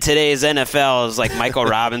survive in today's NFL? It was like Michael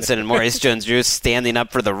Robinson and Maurice Jones-Drew standing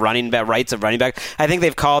up for the rights of running back. I think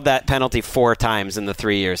they've called that penalty 4 times in the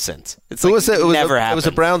 3 years since. It's like never happened. It was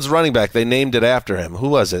a Browns running back. They named it after him. Who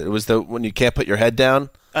was it? It was when you can't put your head down.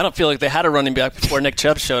 I don't feel like they had a running back before Nick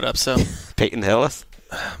Chubb showed up. So Peyton Hillis?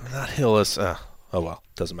 Not Hillis. Oh, well,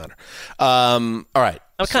 doesn't matter. All right.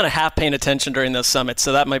 I'm kind of half paying attention during those summits,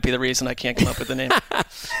 so that might be the reason I can't come up with the name.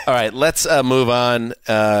 All right, let's move on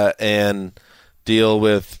and deal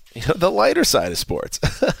with the lighter side of sports.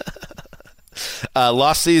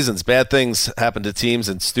 Lost seasons, bad things happen to teams,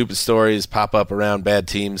 and stupid stories pop up around bad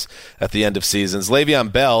teams at the end of seasons.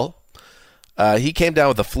 Le'Veon Bell, he came down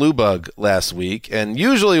with a flu bug last week, and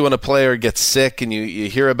usually when a player gets sick and you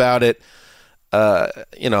hear about it,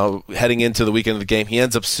 heading into the weekend of the game, he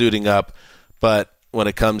ends up suiting up. But when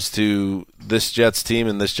it comes to this Jets team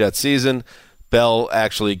and this Jets season, Bell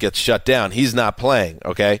actually gets shut down. He's not playing,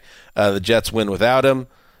 okay? The Jets win without him.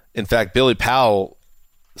 In fact, Billy Powell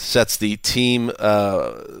sets the team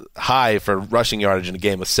high for rushing yardage in a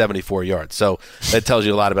game with 74 yards. So that tells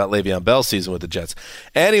you a lot about Le'Veon Bell's season with the Jets.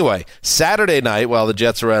 Anyway, Saturday night, while the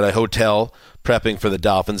Jets were at a hotel prepping for the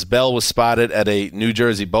Dolphins, Bell was spotted at a New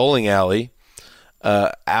Jersey bowling alley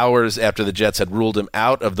hours after the Jets had ruled him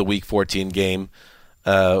out of the Week 14 game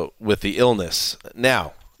with the illness.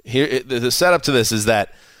 Now, here the setup to this is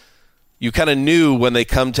that you kind of knew when they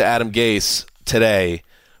come to Adam Gase today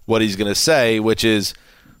what he's going to say, which is,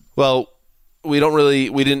 well,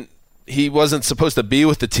 he wasn't supposed to be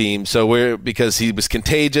with the team, because he was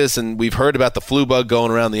contagious, and we've heard about the flu bug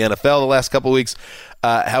going around the NFL the last couple of weeks.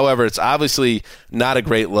 However, it's obviously not a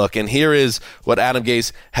great look, and here is what Adam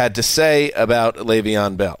Gase had to say about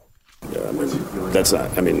Le'Veon Bell. Yeah,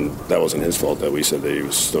 that wasn't his fault that we said that he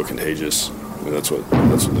was still contagious. I mean, that's what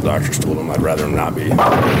the doctors told him. I'd rather him not be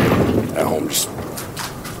at home, just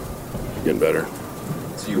getting better.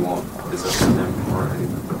 So you won't discipline him or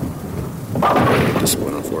anything?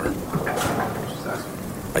 Discipline him for it.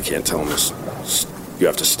 I can't tell him this. You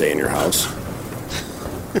have to stay in your house.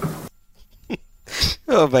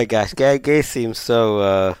 Oh my gosh, Gase seems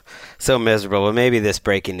so miserable. Well, maybe this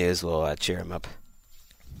breaking news will cheer him up.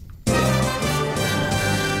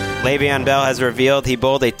 Le'Veon Bell has revealed he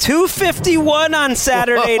bowled a 251 on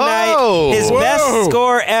Saturday night. His best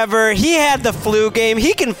score ever. He had the flu game.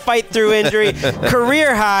 He can fight through injury.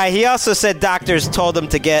 Career high. He also said doctors told him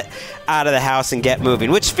to get out of the house and get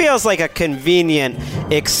moving, which feels like a convenient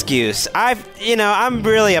excuse. I'm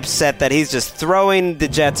really upset that he's just throwing the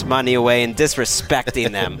Jets' money away and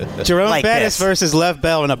disrespecting them. Jerome like Bettis versus Lev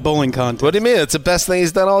Bell in a bowling contest. What do you mean? It's the best thing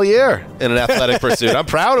he's done all year in an athletic pursuit. I'm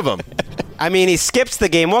proud of him. I mean, he skips the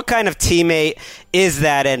game. What kind of teammate is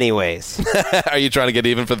that anyways? Are you trying to get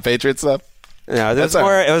even for the Patriots stuff? No, this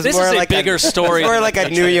is a bigger story. More like a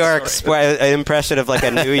New York impression of like a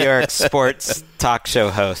New York sports talk show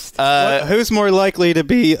host. Who's more likely to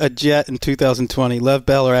be a Jet in 2020, Lev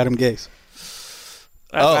Bell or Adam Gase?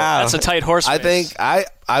 Wow. That's a tight horse race. I think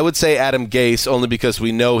I would say Adam Gase, only because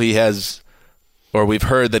we know he has, or we've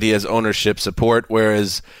heard that he has ownership support,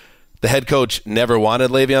 whereas the head coach never wanted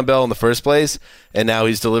Le'Veon Bell in the first place, and now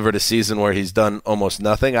he's delivered a season where he's done almost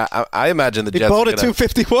nothing. I imagine the Jets. He bowled at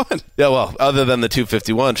 251. Yeah, well, other than the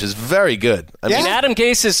 251, which is very good. I mean, Adam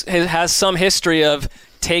Gase has some history of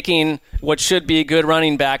taking what should be good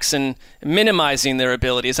running backs and minimizing their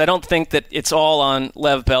abilities. I don't think that it's all on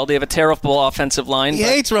Lev Bell. They have a terrible offensive line. He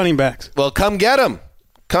hates running backs. Well, come get him.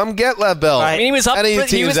 Come get Lev Bell. I mean, he was up. Any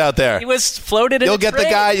teams out there? He was floated. You'll get the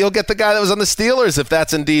guy that was on the Steelers, if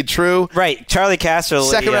that's indeed true. Right. Charlie Castro,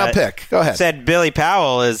 second round pick. Go ahead. Said Billy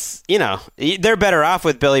Powell is, they're better off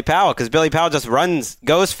with Billy Powell because Billy Powell just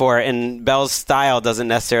goes for it, and Bell's style doesn't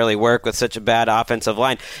necessarily work with such a bad offensive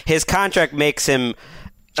line. His contract makes him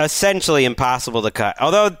essentially impossible to cut.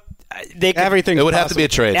 Although it would have to be a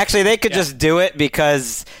trade. Actually, they could just do it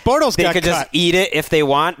because Bortles they could cut. just eat it if they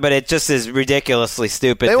want, but it just is ridiculously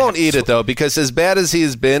stupid. They won't eat it, though, because as bad as he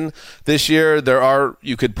has been this year,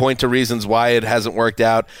 you could point to reasons why it hasn't worked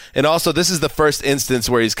out. And also, this is the first instance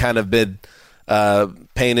where he's kind of been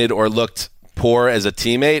painted or looked poor as a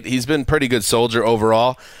teammate. He's been a pretty good soldier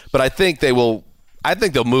overall, but I think they'll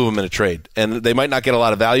move him in a trade, and they might not get a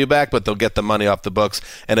lot of value back, but they'll get the money off the books,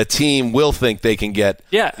 and a team will think they can get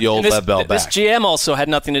the old Lev Bell back. This GM also had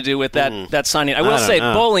nothing to do with that signing. I will say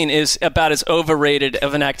bowling is about as overrated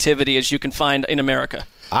of an activity as you can find in America.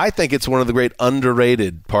 I think it's one of the great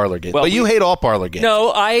underrated parlor games. Well, but you hate all parlor games.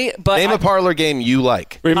 No, Name a parlor game you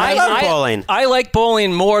like. I love bowling. I like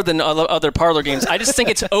bowling more than other parlor games. I just think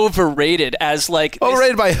it's overrated as like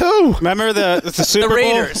overrated by who? Remember the Super Bowl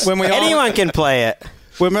Raiders. when Anyone can play it.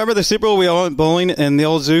 Remember the Super Bowl we all went bowling and the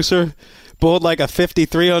old Zeuser bowled like a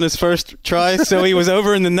 53 on his first try, so he was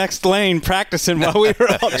over in the next lane practicing while we were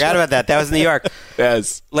all Forgot about that. That was New York.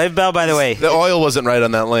 Yes. Lev Bell, by the way. The oil wasn't right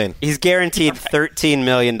on that lane. He's guaranteed $13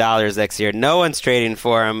 million next year. No one's trading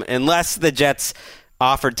for him unless the Jets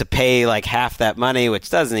offered to pay like half that money, which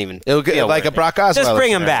doesn't even feel like worth a Brock it. Osweiler. Just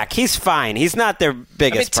bring him back. He's fine. He's not their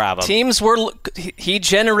biggest problem. Teams he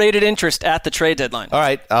generated interest at the trade deadline. All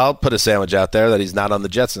right, I'll put a sandwich out there that he's not on the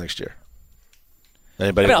Jets next year.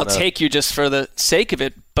 Anybody? I'll take you just for the sake of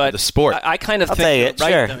it, but the sport. I kind of I'll think take you're it.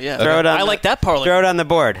 right, Sure. though, yeah. Throw it on I like that parlay. Throw it on the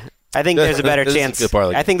board. I think there's a better This is a chance. good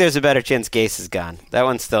parlay. I think there's a better chance Gase is gone. That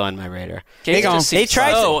one's still on my radar. They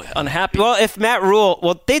tried so unhappy. Well, if Matt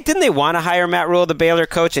Rule, didn't they want to hire Matt Rule, the Baylor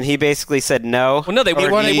coach, and he basically said no? Well, no, they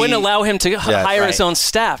wouldn't allow him to hire his right. own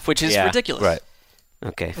staff, which is ridiculous. Right.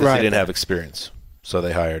 Okay. Because he didn't have experience, so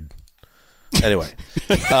they hired. Anyway,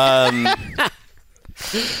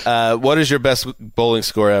 what is your best bowling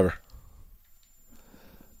score ever?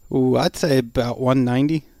 Ooh, I'd say about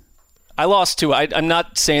 190. I lost to. I'm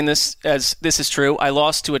not saying this as this is true. I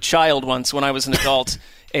lost to a child once when I was an adult,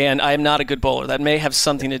 and I am not a good bowler. That may have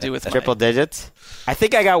something to do with triple digits. I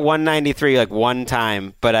think I got 193 like one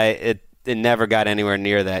time, but it never got anywhere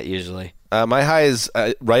near that usually. My high is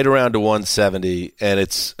right around to 170, and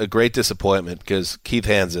it's a great disappointment because Keith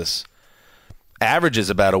Hansis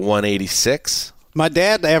averages about a 186. My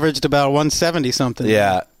dad averaged about 170 something.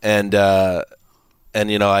 Yeah, and I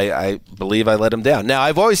believe I let him down. Now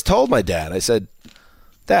I've always told my dad. I said,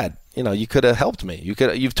 Dad, you could have helped me.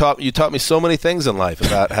 You taught me so many things in life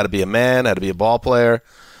about how to be a man, how to be a ball player,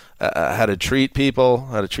 how to treat people,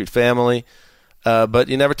 how to treat family, but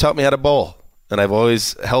you never taught me how to bowl. And I've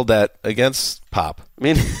always held that against Pop. I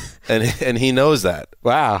mean, and he knows that.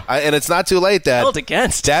 Wow. And it's not too late, Dad. Held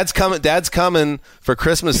against. Dad's coming for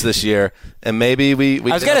Christmas this year, and maybe we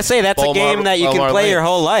I was gonna say that's a game that you can play your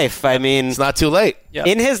whole life. I mean, it's not too late. Yeah.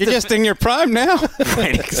 You're just in your prime now.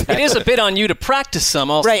 Right, exactly. It is a bit on you to practice some.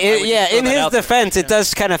 Also, right. In his defense, it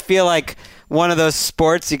does kind of feel like one of those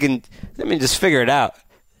sports you can. Just figure it out.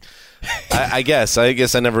 I guess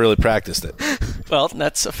I never really practiced it. Well,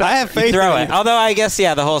 that's a fact. I have faith Throw in it. you. Although I guess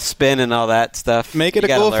the whole spin and all that stuff. Make it you a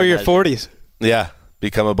gotta goal learn for your how to do it. 40s. Yeah,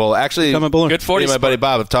 become a bowler. Actually, Become a bowler. Good 40s. me and my buddy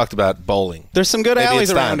Bob have talked about bowling. There's some good Maybe alleys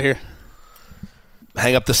it's around time. here.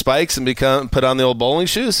 Hang up the spikes and put on the old bowling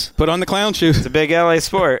shoes. Put on the clown shoes. It's a big LA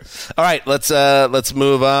sport. All right, let's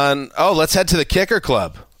move on. Oh, let's head to the Kicker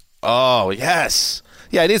Club. Oh, yes.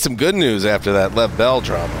 Yeah, I need some good news after that Lev Bell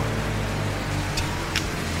drama.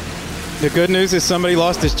 The good news is somebody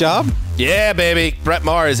lost his job? Yeah, baby. Brett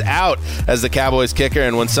Maher is out as the Cowboys kicker,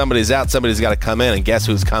 and when somebody's out, somebody's got to come in, and guess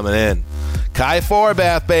who's coming in? Kai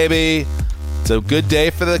Forbath, baby. It's a good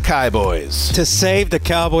day for the Cowboys. To save the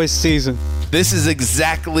Cowboys season. This is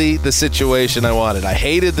exactly the situation I wanted. I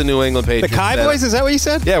hated the New England The Patriots. Cowboys, is that what you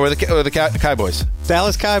said? Yeah, we're the Cowboys.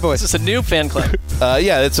 Dallas Cowboys. This is a new fan club.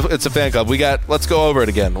 Yeah, it's a fan club. Let's go over it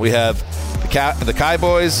again. We have the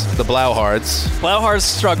Cowboys, the Blauhards. Blauhard's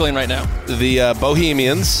struggling right now. The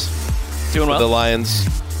Bohemians. Doing well. The Lions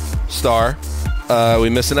star. We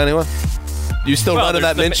missing anyone? You still running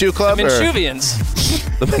that Minshew club? The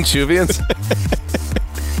Minshewians. The Minshewians?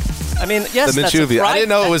 I mean, yes, the that's Minshewians. I didn't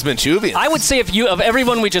know it was Minshewians. I would say of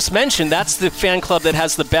everyone we just mentioned, that's the fan club that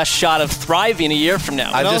has the best shot of thriving a year from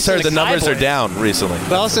now. I've just heard the numbers are down recently.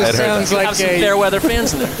 It also sounds like have some fair weather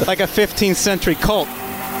fans in there. Like a 15th century cult.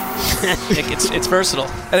 It's versatile.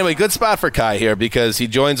 Anyway, good spot for Kai here because he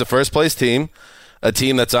joins a first-place team, a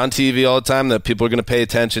team that's on TV all the time that people are going to pay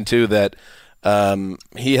attention to, that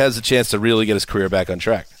he has a chance to really get his career back on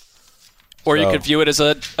track. Or you could view it as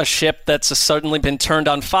a ship that's suddenly been turned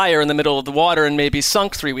on fire in the middle of the water and maybe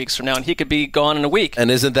sunk 3 weeks from now, and he could be gone in a week. And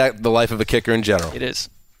isn't that the life of a kicker in general? It is.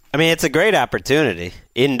 I mean, it's a great opportunity.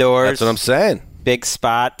 Indoors. That's what I'm saying. Big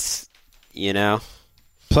spots,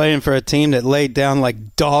 Playing for a team that laid down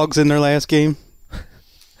like dogs in their last game.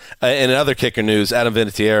 In other kicker news, Adam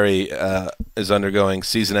Vinatieri is undergoing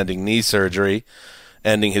season-ending knee surgery,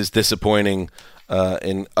 ending his disappointing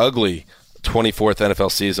and ugly 24th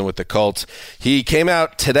NFL season with the Colts. He came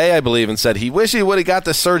out today, I believe, and said he wished he would have got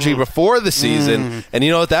the surgery before the season. And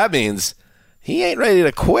you know what that means? He ain't ready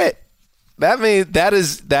to quit. That means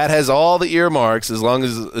that has all the earmarks, as long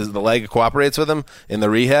as the leg cooperates with him in the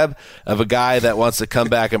rehab, of a guy that wants to come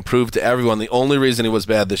back and prove to everyone the only reason he was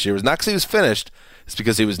bad this year was not because he was finished, it's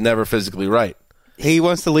because he was never physically right. he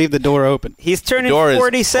wants to leave the door open. He's turning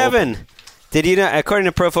 47. Did you know? According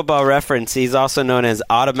to Pro Football Reference, he's also known as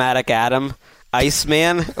Automatic Adam,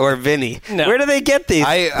 Iceman, or Vinny. No. Where do they get these?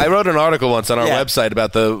 I wrote an article once on our website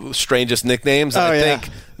about the strangest nicknames. I think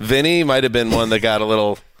Vinny might have been one that got a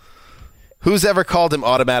little... Who's ever called him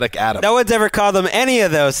Automatic Adam? No one's ever called him any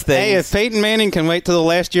of those things. Hey, if Peyton Manning can wait till the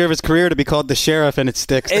last year of his career to be called the sheriff and it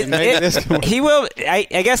sticks, then maybe this can work. He will. I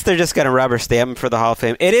guess they're just going to rubber stamp him for the Hall of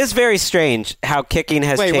Fame. It is very strange how kicking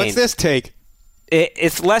has changed. Wait, what's this take?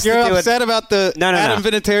 It's less You're to do upset about the Adam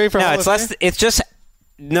Vinatieri for Hall of Fame? It's just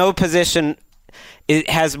no position. It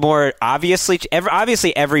has more obviously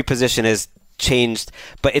every position has changed,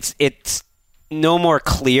 but it's no more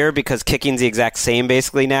clear because kicking's the exact same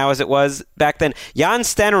basically now as it was back then. Jan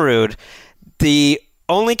Stenerud, the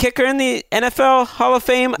only kicker in the NFL Hall of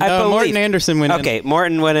Fame, I believe. Morton Anderson went in. Okay,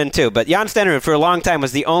 Morton went in too, but Jan Stenerud for a long time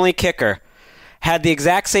was the only kicker, had the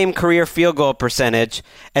exact same career field goal percentage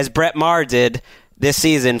as Brett Maher did this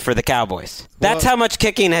season for the Cowboys. That's how much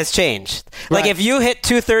kicking has changed. Like if you hit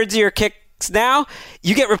 2/3 of your kicks now,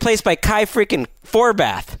 you get replaced by Kai freaking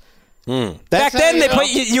Forbath. Back then, they put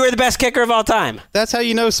you were the best kicker of all time. That's how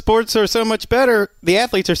you know sports are so much better. The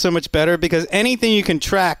athletes are so much better because anything you can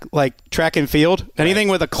track, like track and field, anything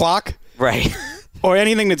with a clock, right, or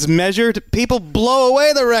anything that's measured, people blow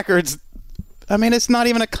away the records. I mean, it's not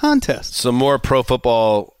even a contest. Some more Pro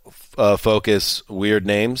Football Focus weird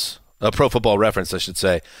names. Pro Football Reference, I should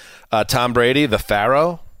say. Tom Brady, the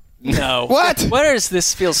Pharaoh. No. What? Where does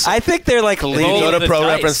this feel? I think they're like leading. Go to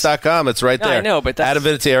ProReference.com. It's right there. I know, but that's... Adam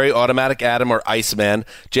Vinatieri, Automatic Adam, or Iceman.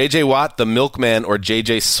 J.J. Watt, the Milkman, or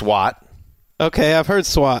J.J. SWAT. Okay, I've heard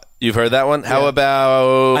SWAT. You've heard that one? Yeah. How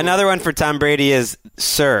about... Another one for Tom Brady is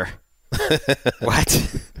Sir.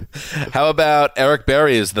 What? How about Eric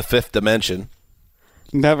Berry is the Fifth Dimension?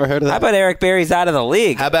 Never heard of that. How about Eric Berry's out of the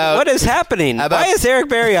league? How about what is happening? Why is Eric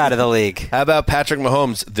Berry out of the league? How about Patrick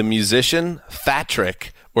Mahomes, the musician,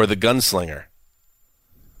 Fatrick, or the gunslinger?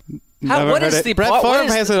 What is the Brett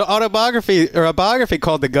Favre has an autobiography or a biography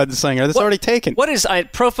called The Gunslinger. That's already taken. What is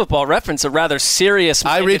Pro Football Reference? A rather serious.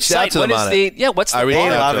 I reached out to them on it. Yeah, what's the? They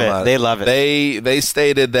love it. They love it. They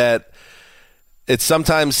stated that it's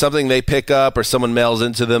sometimes something they pick up or someone mails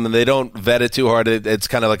into them and they don't vet it too hard. It's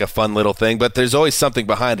kind of like a fun little thing, but there's always something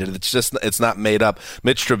behind it. It's not made up.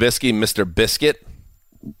 Mitch Trubisky, Mr. Biscuit.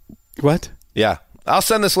 What? Yeah. I'll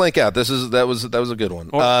send this link out. That was a good one.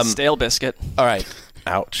 Or stale biscuit. All right.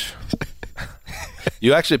 Ouch.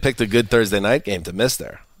 You actually picked a good Thursday night game to miss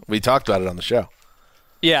there. We talked about it on the show.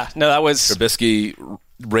 Yeah. No, that was Trubisky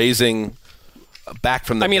raising back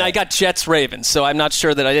from the dead. I got Jets Ravens, so I'm not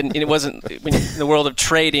sure that I didn't. It wasn't in the world of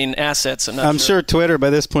trading assets. I'm sure Twitter by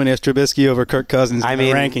this point has Trubisky over Kirk Cousins in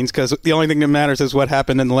the rankings because the only thing that matters is what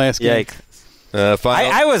happened in the last game.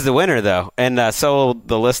 I was the winner though, and so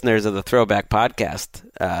the listeners of the Throwback Podcast,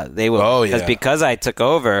 they will because I took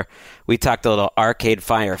over. We talked a little Arcade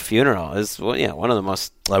Fire funeral. It was one of the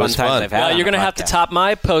most fun times I've had. You're going to have to top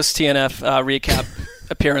my post TNF recap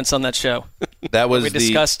appearance on that show. That was we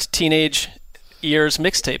discussed teenage years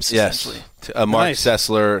mixtapes. Yes, Mark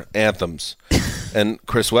Sessler anthems, and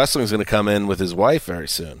Chris Wessling's going to come in with his wife very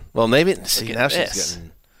soon. Well, maybe now she's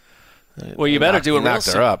getting. Well, you better do it real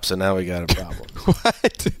soon. Knocked her up, so now we got a problem.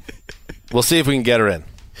 What? We'll see if we can get her in.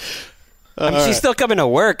 She's still coming to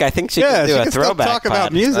work. I think she can do a throwback. Talk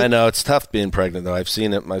about music. I know it's tough being pregnant, though. I've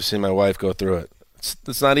seen it. I've seen my wife go through it.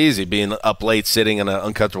 It's not easy being up late, sitting in an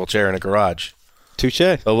uncomfortable chair in a garage.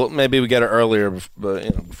 Touche. So maybe we get her earlier,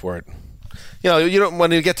 before it. You don't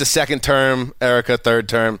when you get to second term, Erica, third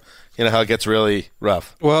term. You know how it gets really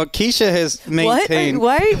rough. Well, Keisha has maintained.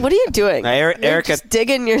 What are you doing? Erica, You're just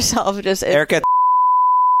digging yourself. Erica.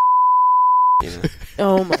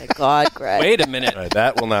 Oh my God, Greg! Wait a minute. All right,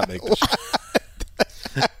 that will not make the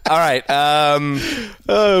show. All right.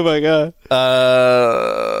 Oh my God.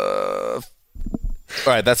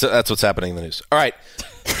 All right. That's what's happening in the news. All right.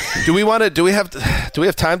 Do we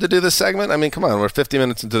have time to do this segment? I mean, come on. We're 50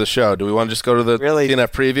 minutes into the show. Do we want to just go to the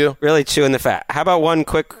TNF preview? Really chewing the fat. How about one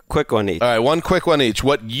quick one each? All right, one quick one each.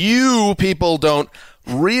 What you people don't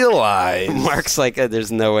realize. Mark's like,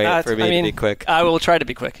 there's no way for me to be quick. I will try to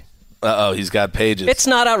be quick. Uh-oh, he's got pages. It's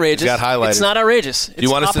not outrageous. He's got highlighters. It's not outrageous. Do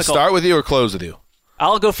you want us to start with you or close with you?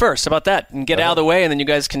 I'll go first. How about that? And get out of the way, and then you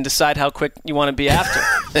guys can decide how quick you want to be after.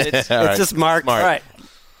 It's just Mark. All right.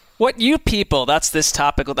 What you people, that's this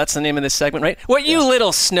topical, that's the name of this segment, right? What you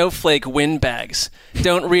little snowflake windbags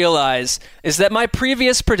don't realize is that my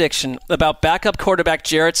previous prediction about backup quarterback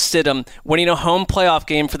Jarrett Stidham winning a home playoff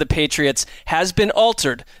game for the Patriots has been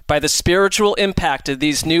altered by the spiritual impact of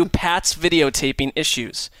these new Pats videotaping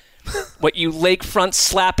issues. What you lakefront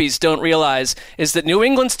slappies don't realize is that New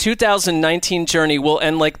England's 2019 journey will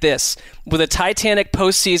end like this, with a Titanic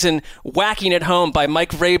postseason whacking it home by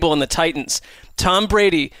Mike Vrabel and the Titans. Tom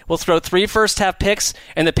Brady will throw 3 first-half picks,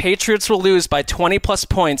 and the Patriots will lose by 20-plus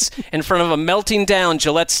points in front of a melting down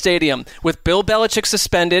Gillette Stadium, with Bill Belichick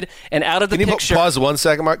suspended and out of the picture. Can you pause 1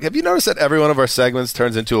 second, Mark? Have you noticed that every one of our segments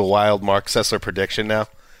turns into a wild Mark Sessler prediction now?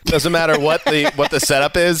 Doesn't matter what the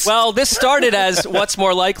setup is. Well, this started as what's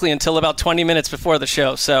more likely until about 20 minutes before the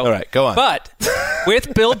show. So, all right, go on. But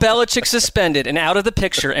with Bill Belichick suspended and out of the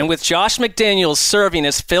picture, and with Josh McDaniels serving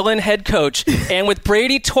as fill-in head coach, and with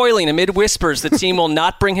Brady toiling amid whispers the team will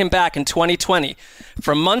not bring him back in 2020,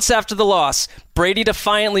 for months after the loss, Brady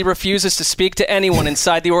defiantly refuses to speak to anyone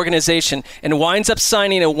inside the organization and winds up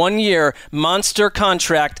signing a 1-year monster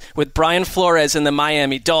contract with Brian Flores and the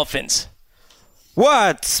Miami Dolphins.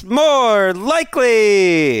 What's more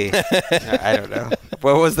likely? I don't know.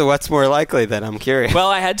 What was the what's more likely then? I'm curious. Well,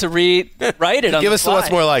 I had to write it on Give the us fly. the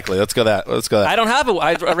what's more likely. Let's go that. I don't have it.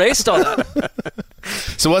 I erased all that.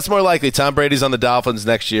 So what's more likely? Tom Brady's on the Dolphins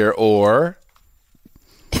next year, or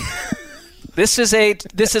This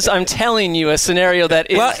is I'm telling you, a scenario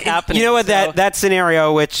that is happening. You know what, that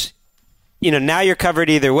scenario, which, now you're covered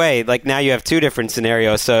either way. Like, now you have 2 different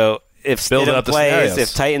scenarios. So if Stidham plays,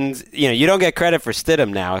 if Titans, you don't get credit for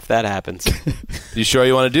Stidham now if that happens. You sure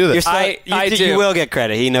you want to do this? I do. You will get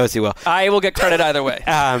credit. He knows he will. I will get credit either way.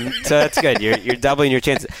 So that's good. You're doubling your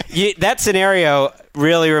chances. That scenario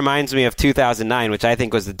really reminds me of 2009, which I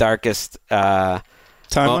think was the darkest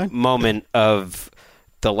moment of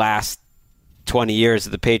the last 20 years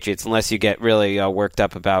of the Patriots, unless you get really worked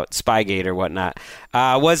up about Spygate or whatnot,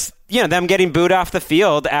 was them getting booed off the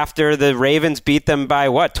field after the Ravens beat them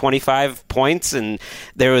by 25 points, and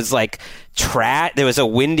there was there was a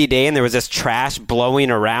windy day and there was this trash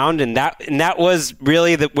blowing around, and that was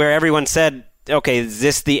really where everyone said, okay, is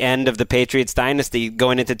this the end of the Patriots dynasty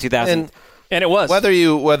going into 2000? And it was. Whether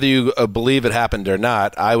you believe it happened or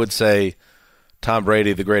not, I would say Tom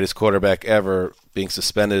Brady, the greatest quarterback ever, being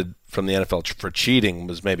suspended from the NFL for cheating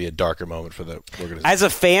was maybe a darker moment for the organization. As a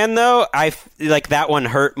fan, though, I like that one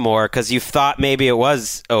hurt more because you thought maybe it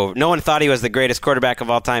was over. No one thought he was the greatest quarterback of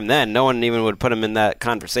all time then. No one even would put him in that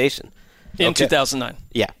conversation. In 2009.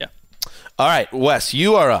 Yeah. All right, Wes,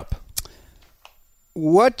 you are up.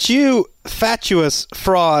 What you fatuous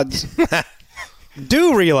frauds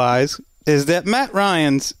do realize is that Matt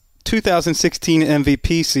Ryan's 2016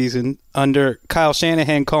 MVP season under Kyle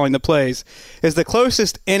Shanahan calling the plays is the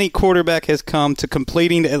closest any quarterback has come to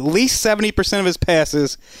completing at least 70% of his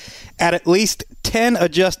passes at least 10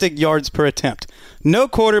 adjusted yards per attempt. No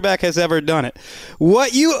quarterback has ever done it.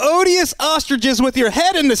 What you odious ostriches with your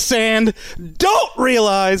head in the sand don't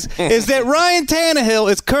realize is that Ryan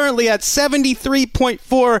Tannehill is currently at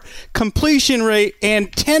 73.4 completion rate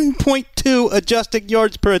and 10.2 adjusted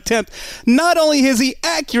yards per attempt. Not only is he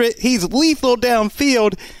accurate, he's lethal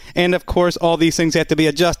downfield. And, of course, all these things have to be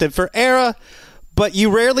adjusted for error. But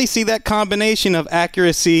you rarely see that combination of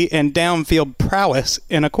accuracy and downfield prowess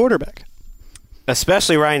in a quarterback.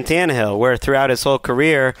 Especially Ryan Tannehill, where throughout his whole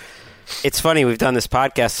career, it's funny, we've done this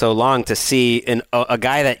podcast so long to see a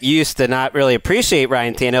guy that used to not really appreciate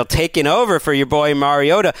Ryan Tannehill taking over for your boy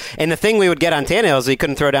Mariota. And the thing we would get on Tannehill is he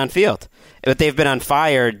couldn't throw downfield. But they've been on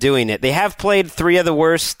fire doing it. They have played 3 of the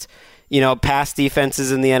worst pass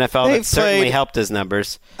defenses in the NFL. That certainly helped his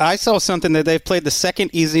numbers. I saw something that they've played the second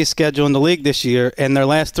easiest schedule in the league this year, and their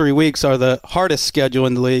last 3 weeks are the hardest schedule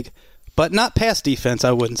in the league. But not pass defense,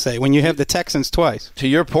 I wouldn't say, when you have the Texans twice. To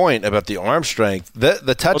your point about the arm strength,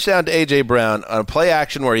 the touchdown to A.J. Brown on a play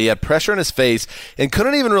action where he had pressure in his face and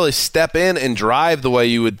couldn't even really step in and drive the way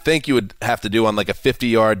you would think you would have to do on like a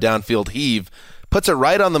 50-yard downfield heave, puts it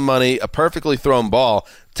right on the money, a perfectly thrown ball.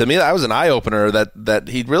 To me, that was an eye-opener that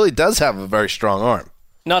he really does have a very strong arm.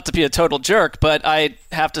 Not to be a total jerk, but I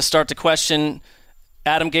have to start to question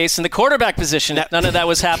Adam Gase in the quarterback position. None of that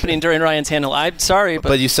was happening during Ryan Tannehill. I'm sorry.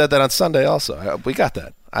 But you said that on Sunday also. We got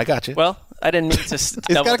that. I got you. Well, I didn't mean to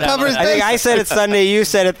double down. I think I said it Sunday. You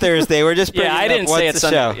said it Thursday. We're just bringing I didn't say it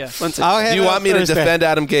Sunday. Yeah. Do you want me to defend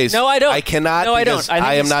Adam Gase? No, I don't. I cannot. No, I don't.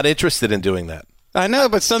 I am not interested in doing that. I know,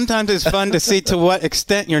 but sometimes it's fun to see to what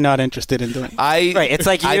extent you're not interested in doing it. Right, it's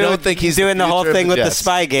like I don't think he's doing the whole thing with the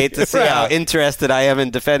Spygate to see how interested I am in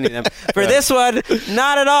defending him. For this one,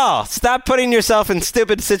 not at all. Stop putting yourself in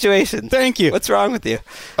stupid situations. Thank you. What's wrong with you?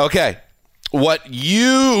 Okay. I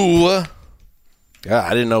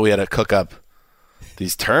didn't know we had to cook up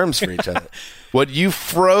these terms for each other. What you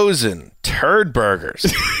frozen turd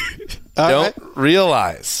burgers don't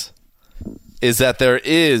realize is that there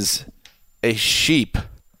is a sheep.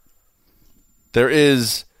 There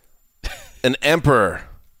is an emperor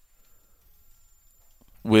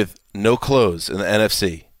with no clothes in the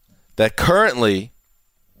NFC that currently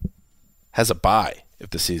has a bye if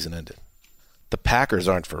the season ended. The Packers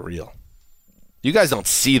aren't for real. You guys don't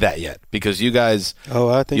see that yet because you guys,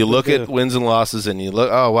 you look at wins and losses and you look,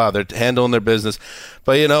 oh, wow, they're handling their business.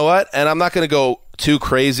 But you know what? And I'm not going to go too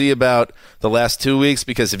crazy about the last 2 weeks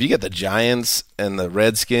because if you get the Giants and the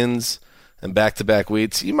Redskins and back-to-back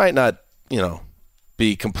weeks, you might not,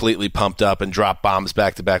 be completely pumped up and drop bombs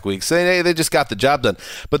back-to-back weeks. They just got the job done.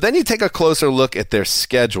 But then you take a closer look at their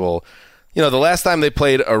schedule. The last time they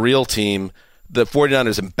played a real team, the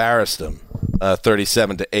 49ers embarrassed them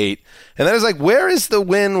 37-8. And then it's like, where is the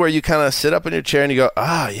win where you kind of sit up in your chair and you go,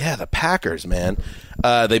 yeah, the Packers, man.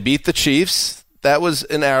 They beat the Chiefs. That was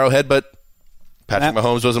an Arrowhead, but Patrick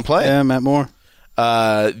Mahomes wasn't playing. Yeah, Matt Moore.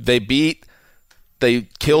 They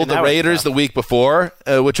killed the Raiders the week before,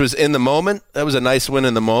 which was in the moment. That was a nice win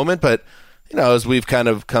in the moment. But, as we've kind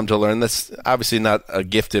of come to learn, that's obviously not a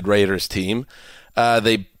gifted Raiders team.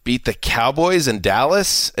 They beat the Cowboys in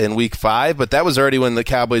Dallas in week 5, but that was already when the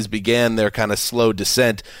Cowboys began their kind of slow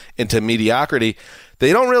descent into mediocrity.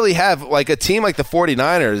 They don't really have, like a team like the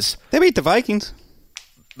 49ers. They beat the Vikings.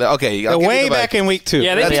 Okay. They're way back in week 2.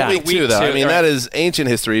 Yeah, that's week 2, though. I mean, that is ancient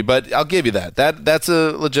history, but I'll give you that. That's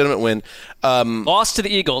a legitimate win. Lost to the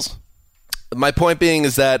Eagles. My point being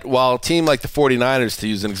is that while a team like the 49ers, to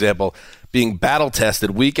use an example, being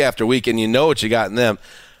battle-tested week after week, and you know what you got in them,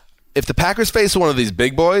 if the Packers face one of these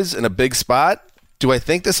big boys in a big spot, do I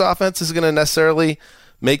think this offense is going to necessarily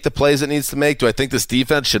make the plays it needs to make? Do I think this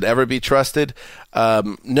defense should ever be trusted?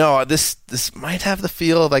 No, this might have the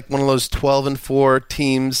feel of like one of those 12-4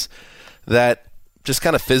 teams that just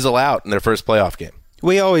kind of fizzle out in their first playoff game.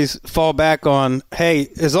 We always fall back on, hey,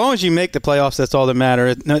 as long as you make the playoffs, that's all that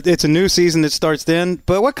matters. It's a new season that starts then,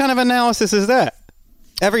 but what kind of analysis is that?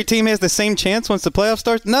 Every team has the same chance once the playoffs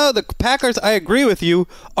start? No, the Packers, I agree with you,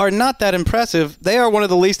 are not that impressive. They are one of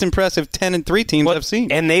the least impressive 10-3 teams I've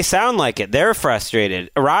seen. And they sound like it. They're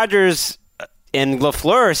frustrated. Rodgers and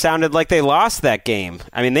LaFleur sounded like they lost that game.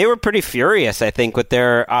 I mean, they were pretty furious, I think, with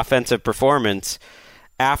their offensive performance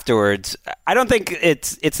afterwards. I don't think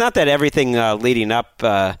it's not that everything leading up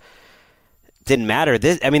didn't matter.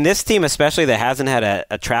 This team, especially that hasn't had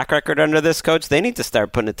a track record under this coach, they need to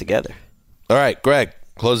start putting it together. All right, Greg.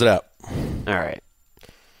 Close it out. All right.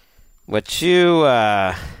 What you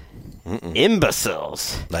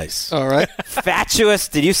imbeciles. Nice. All right.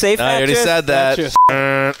 Fatuous. Did you say fatuous? I already said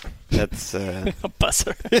that. That's a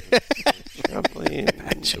buzzer. Probably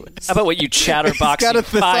fatuous. How about what you chatterboxing got a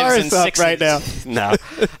 5s and 6s right now? No.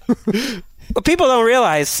 What people don't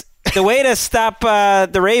realize, the way to stop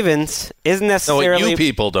the Ravens isn't necessarily... No, what you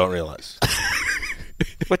people don't realize.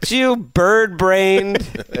 What you bird-brained...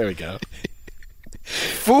 There we go.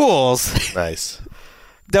 Fools. Nice.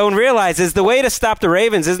 Don't realize is the way to stop the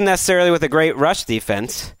Ravens isn't necessarily with a great rush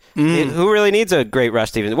defense. Who really needs a great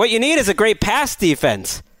rush defense? What you need is a great pass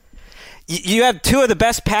defense. You have two of the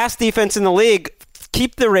best pass defense in the league.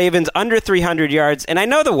 Keep the Ravens under 300 yards. And I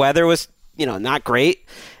know the weather was, not great.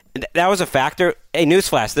 That was a factor. Hey,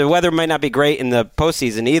 newsflash, the weather might not be great in the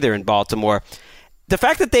postseason either in Baltimore. The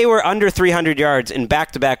fact that they were under 300 yards in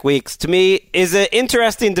back-to-back weeks, to me, is an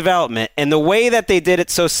interesting development. And the way that they did it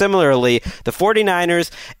so similarly, the 49ers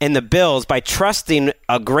and the Bills, by trusting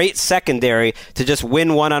a great secondary to just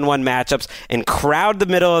win one-on-one matchups and crowd the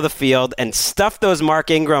middle of the field and stuff those Mark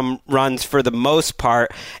Ingram runs for the most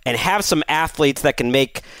part and have some athletes that can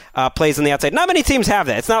make plays on the outside. Not many teams have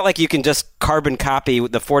that. It's not like you can just carbon copy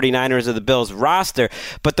the 49ers or the Bills roster,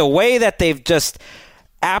 but the way that they've just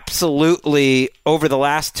absolutely, over the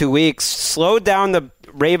last 2 weeks, slowed down the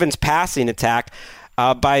Ravens' passing attack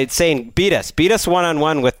by saying, beat us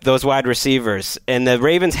one-on-one with those wide receivers. And the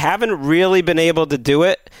Ravens haven't really been able to do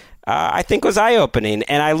it, I think was eye-opening.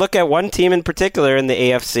 And I look at one team in particular in the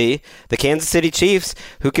AFC, the Kansas City Chiefs,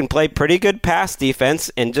 who can play pretty good pass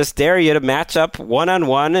defense and just dare you to match up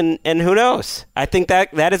one-on-one, and who knows? I think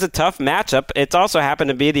that is a tough matchup. It's also happened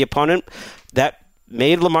to be the opponent that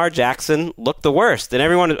made Lamar Jackson look the worst. And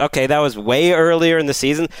everyone, okay, that was way earlier in the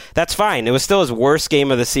season. That's fine. It was still his worst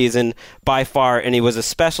game of the season by far, and he was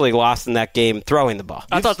especially lost in that game throwing the ball.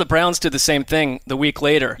 I thought the Browns did the same thing the week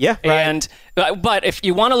later. Yeah. And but if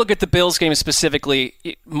you want to look at the Bills game specifically,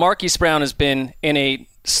 Marquise Brown has been in a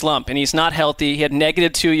slump, and he's not healthy. He had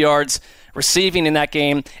negative 2 yards receiving in that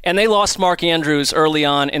game, and they lost Mark Andrews early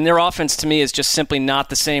on, and their offense to me is just simply not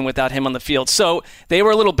the same without him on the field. So they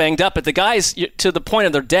were a little banged up, but the guys, to the point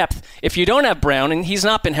of their depth, if you don't have Brown, and he's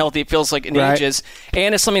not been healthy, it feels like in ages,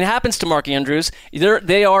 and if something happens to Mark Andrews,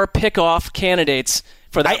 they are pick-off candidates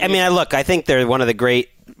for that. I think they're one of the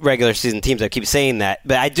great regular season teams. I keep saying that,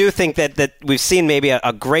 but I do think that we've seen maybe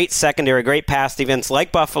a great secondary, great pass defense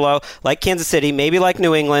like Buffalo, like Kansas City, maybe like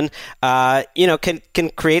New England, can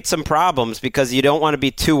create some problems because you don't want to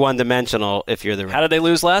be too one-dimensional if you're the Ravens. How did they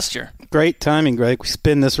lose last year? Great timing, Greg. We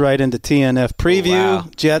spin this right into TNF preview, Wow.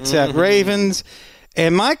 Jets at Ravens.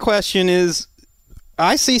 And my question is,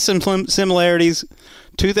 I see some similarities,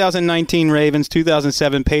 2019 Ravens,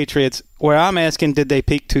 2007 Patriots, where I'm asking, did they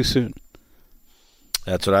peak too soon?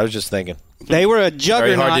 That's what I was just thinking. They were a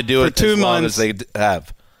juggernaut Very hard to do for it 2 as long months. as they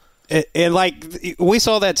have. And like we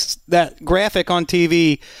saw that graphic on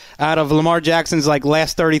TV out of Lamar Jackson's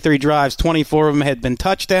last 33 drives, 24 of them had been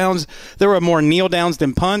touchdowns. There were more kneel downs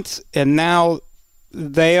than punts, and now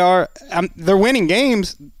they're winning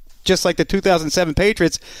games, just like the 2007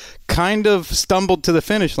 Patriots kind of stumbled to the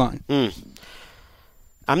finish line.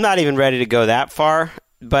 I'm not even ready to go that far,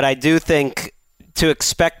 but I do think to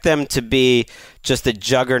expect them to be just a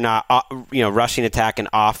juggernaut, rushing attack and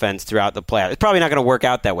offense throughout the playoffs, it's probably not going to work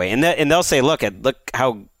out that way. And they'll say, look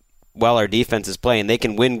how well our defense is playing. They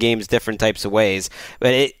can win games different types of ways,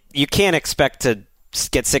 but you can't expect to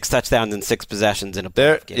get 6 touchdowns in 6 possessions in a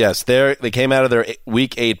playoff game. Yes, they came out of their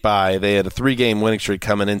Week 8 bye. They had a 3-game winning streak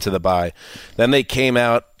coming into the bye. Then they came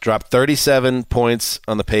out, dropped 37 points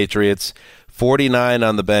on the Patriots, 49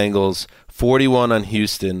 on the Bengals, 41 on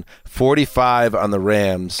Houston, 45 on the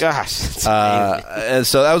Rams. Gosh, and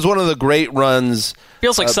so that was one of the great runs.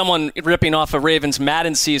 Feels like someone ripping off a Ravens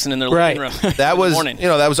Madden season in their living room. That was, morning.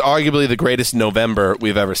 that was arguably the greatest November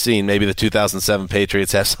we've ever seen. Maybe the 2007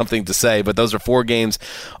 Patriots have something to say, but those are 4 games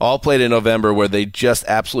all played in November where they just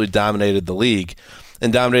absolutely dominated the league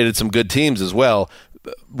and dominated some good teams as well.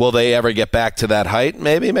 Will they ever get back to that height?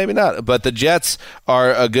 Maybe, maybe not. But the Jets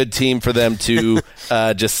are a good team for them to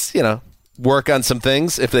just, work on some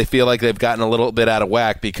things if they feel like they've gotten a little bit out of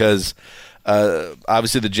whack because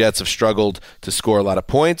obviously the Jets have struggled to score a lot of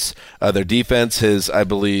points. Their defense has, I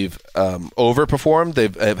believe, overperformed.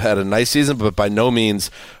 They've had a nice season, but by no means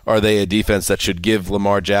are they a defense that should give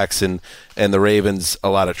Lamar Jackson and the Ravens a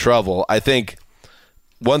lot of trouble. I think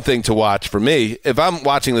one thing to watch for me, if I'm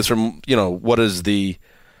watching this from,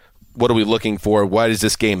 what are we looking for? Why does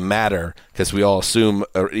this game matter? Because we all assume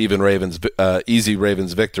easy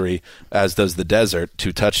Ravens victory, as does the Desert,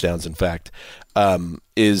 2 touchdowns, in fact.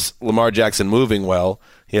 Is Lamar Jackson moving well?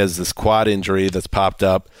 He has this quad injury that's popped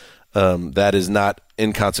up. That is not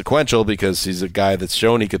inconsequential because he's a guy that's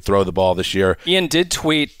shown he could throw the ball this year. Ian did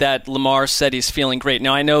tweet that Lamar said he's feeling great.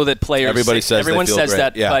 Now, I know that everyone says great,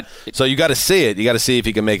 that, yeah. But so you got to see it. You got to see if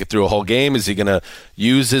he can make it through a whole game. Is he going to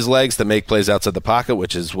use his legs to make plays outside the pocket,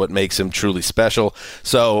 which is what makes him truly special?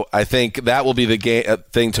 So I think that will be the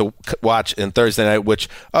thing to watch in Thursday night, which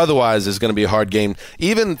otherwise is going to be a hard game.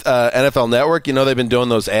 Even NFL Network, they've been doing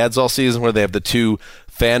those ads all season where they have the 2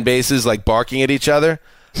 fan bases barking at each other.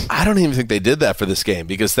 I don't even think they did that for this game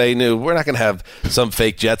because they knew we're not going to have some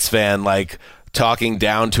fake Jets fan talking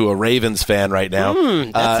down to a Ravens fan right now.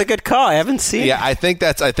 That's a good call. I haven't seen. Yeah, I think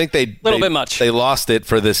they bit much. They lost it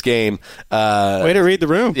for this game. Way to read the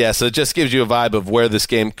room. Yeah, so it just gives you a vibe of where this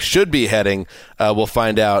game should be heading. We'll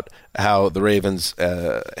find out how the Ravens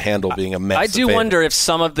handle being a mess. I do wonder if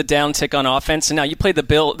some of the downtick on offense, and now you play the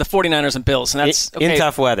 49ers and Bills, and that's in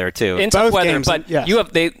tough weather too. In Both tough weather, games, but yes. you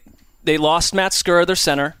have they lost Matt Skura, their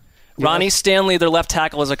center. Ronnie Stanley, their left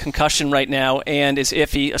tackle, has a concussion right now and is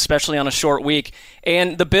iffy, especially on a short week.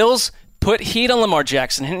 And the Bills put heat on Lamar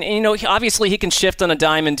Jackson. And obviously he can shift on a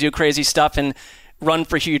dime and do crazy stuff and run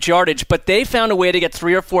for huge yardage, but they found a way to get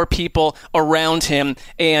 3 or 4 people around him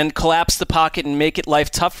and collapse the pocket and make it life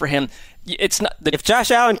tough for him. It's not if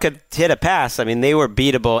Josh Allen could hit a pass, they were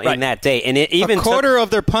beatable in that day. And it even a quarter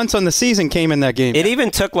of their punts on the season came in that game. It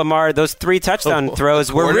even took Lamar, those 3 touchdown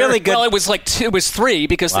throws were really good. Well, it was 3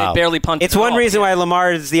 because they barely punted. It's one reason why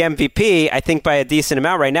Lamar is the MVP, I think, by a decent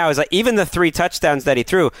amount right now, is even the 3 touchdowns that he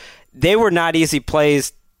threw, they were not easy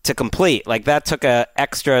plays to complete. That took a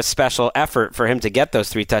extra special effort for him to get those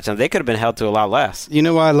 3 touchdowns. They could have been held to a lot less. You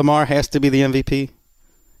know why Lamar has to be the MVP?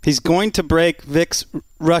 He's going to break Vic's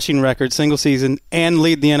rushing record single season and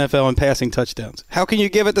lead the NFL in passing touchdowns. How can you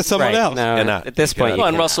give it to someone else? No, at this point.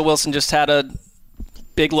 And Russell Wilson just had a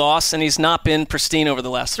big loss, and he's not been pristine over the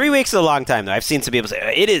last 3 weeks is a long time, though. I've seen some people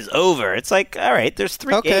say, it is over. It's all right, there's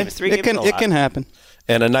 3 games. 3 games it can happen.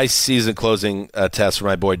 And a nice season-closing test for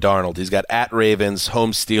my boy Darnold. He's got at Ravens,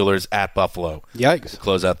 home Steelers, at Buffalo. Yikes. To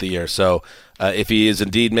close out the year. So if he is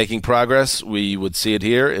indeed making progress, we would see it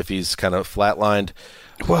here. If he's kind of flatlined,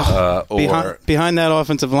 Well, behind that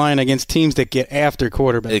offensive line against teams that get after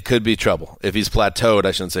quarterback. It could be trouble. If he's plateaued,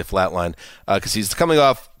 I shouldn't say flatlined, because he's coming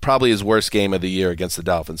off probably his worst game of the year against the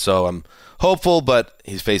Dolphins. So I'm hopeful, but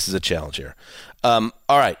he faces a challenge here. All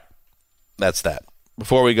right. That's that.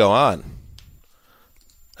 Before we go on.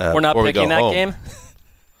 We're not picking that game?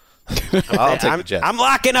 I'll take the Jets. I'm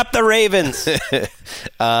locking up the Ravens.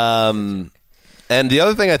 And the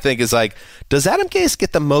other thing I think is, like, does Adam Gase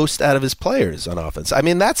get the most out of his players on offense? I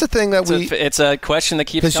mean, that's a thing that it's a question that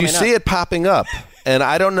keeps coming up. Because you see it popping up. And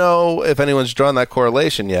I don't know if anyone's drawn that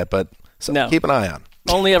correlation yet, but something to keep an eye on.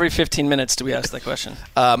 Only every 15 minutes do we ask that question.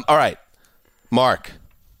 All right. Mark,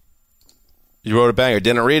 you wrote a banger.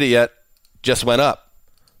 Didn't read it yet. Just went up.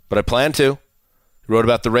 But I plan to. You wrote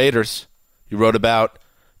about the Raiders. You wrote about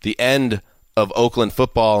the end of Oakland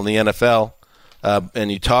football in the NFL.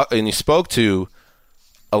 And you spoke to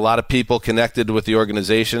a lot of people connected with the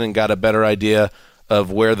organization and got a better idea of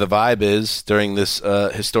where the vibe is during this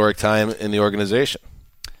historic time in the organization.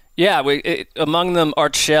 Yeah, among them,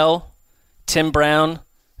 Art Shell, Tim Brown,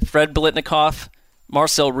 Fred Biletnikoff,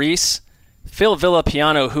 Marcel Reese, Phil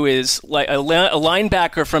Villapiano, who is like a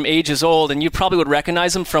linebacker from ages old, and you probably would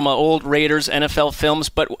recognize him from old Raiders NFL films,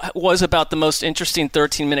 but was about the most interesting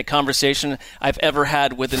 13-minute conversation I've ever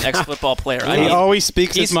had with an ex-football player. He always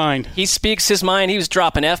speaks his mind. He speaks his mind. He was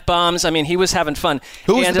dropping F-bombs. I mean, he was having fun.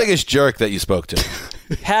 Who was the biggest jerk that you spoke to?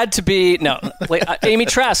 Had to be Amy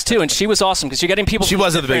Trask too, and she was awesome because you're getting people. She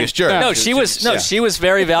wasn't the biggest jerk. No, she was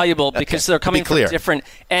very valuable because they're coming from different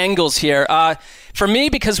angles here. For me,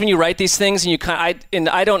 because when you write these things and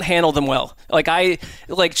I don't handle them well. I'm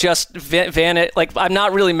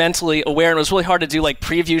not really mentally aware, and it was really hard to do like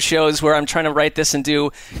preview shows where I'm trying to write this and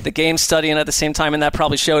do the game study and at the same time, and that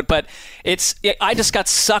probably showed. But I just got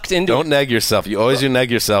sucked into. Don't neg yourself. You always do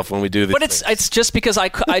neg yourself when we do this. But it's just because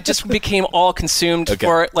I just became all consumed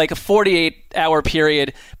for like a 48-hour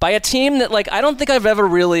period by a team that I don't think I've ever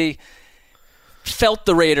really felt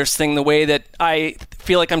the Raiders thing the way that I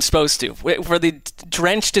feel like I'm supposed to. For the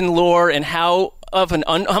drenched in lore and how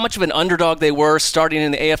much of an underdog they were starting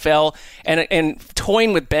in the AFL and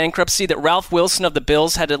toying with bankruptcy, that Ralph Wilson of the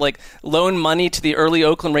Bills had to loan money to the early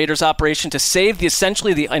Oakland Raiders operation to save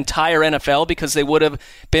essentially the entire NFL because they would have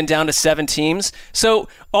been down to 7 teams. So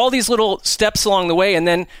all these little steps along the way, and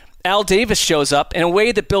then Al Davis shows up in a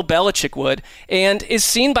way that Bill Belichick would and is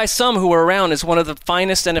seen by some who were around as one of the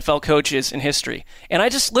finest NFL coaches in history. And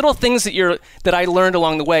little things that I learned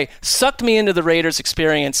along the way sucked me into the Raiders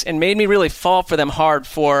experience and made me really fall for them hard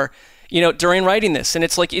during writing this. And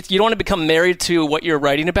it's like you don't want to become married to what you're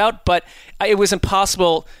writing about, but it was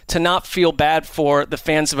impossible to not feel bad for the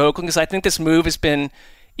fans of Oakland because I think this move has been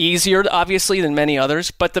easier, obviously, than many others,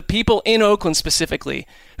 but the people in Oakland specifically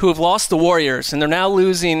who have lost the Warriors and they're now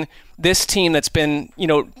losing this team that's been,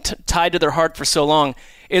 tied to their heart for so long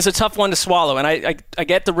is a tough one to swallow. And I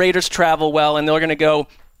get the Raiders travel well, and they're going to go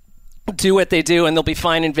do what they do, and they'll be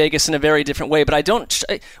fine in Vegas in a very different way. But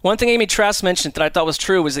one thing Amy Trask mentioned that I thought was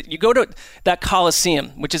true was that you go to that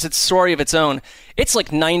Coliseum, which is its story of its own, it's like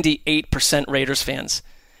 98% Raiders fans.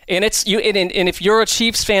 And and if you're a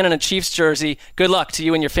Chiefs fan in a Chiefs jersey, good luck to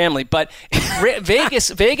you and your family. But Vegas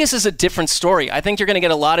is a different story. I think you're going to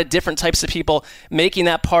get a lot of different types of people making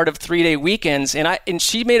that part of 3-day weekends. And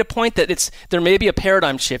she made a point that there may be a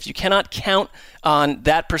paradigm shift. You cannot count on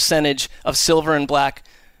that percentage of silver and black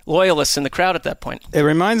loyalists in the crowd at that point. It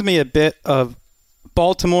reminds me a bit of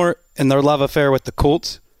Baltimore and their love affair with the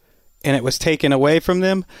Colts. And it was taken away from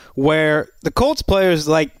them, where the Colts players,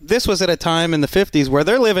 this was at a time in the 50s where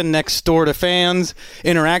they're living next door to fans,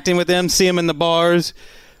 interacting with them, see them in the bars.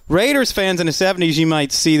 Raiders fans in the 70s, you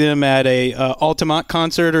might see them at a Altamont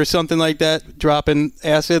concert or something like that, dropping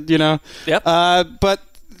acid, Yep. But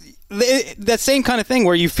that same kind of thing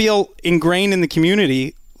where you feel ingrained in the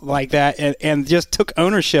community like that and just took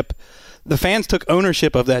ownership. The fans took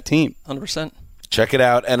ownership of that team. 100%. Check it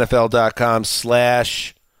out, NFL.com/...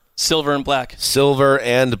 Silver and black. Silver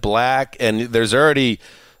and black. And there's already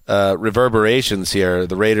reverberations here.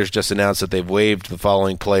 The Raiders just announced that they've waived the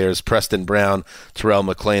following players: Preston Brown, Terrell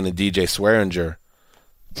McClain, and DJ Swearinger.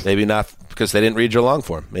 Maybe not because they didn't read your long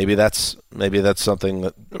form. Maybe that's something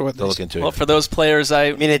that they'll look into. Well, for those players,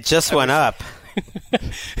 I mean, it just went up.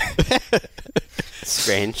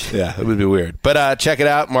 Strange. Yeah, it would be weird. But check it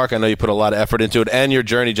out, Mark. I know you put a lot of effort into it, and your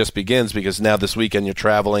journey just begins because now this weekend you're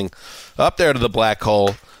traveling up there to the Black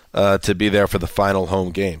Hole to be there for the final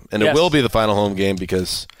home game. And It will be the final home game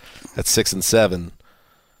because at 6-7,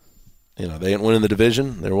 they ain't winning the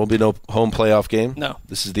division. There will be no home playoff game. No.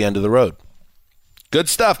 This is the end of the road. Good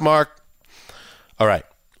stuff, Mark. All right.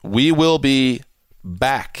 We will be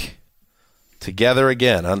back together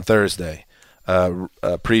again on Thursday,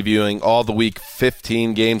 previewing all the Week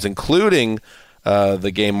 15 games, including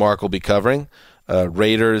the game Mark will be covering,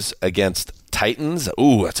 Raiders against Titans.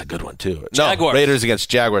 Ooh, that's a good one, too. Jaguars. No, Raiders against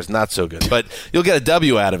Jaguars, not so good. But you'll get a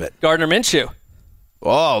W out of it. Gardner Minshew.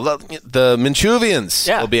 Oh, the Minshewians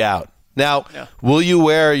will be out. Now, will you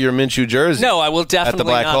wear your Minshew jersey? No, I will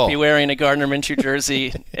definitely not hole? be wearing a Gardner Minshew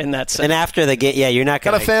jersey in that sense. And after the game, you're not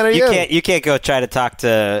going to. What kind of fan are you? You can't go try to talk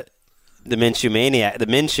to the Minshew maniac, the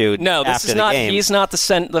Minshew. No, this after is the not. game. He's not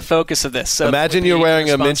the focus of this. So imagine you're wearing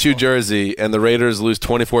a Minshew jersey and the Raiders lose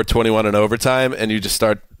 24-21 in overtime, and you just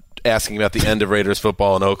start asking about the end of Raiders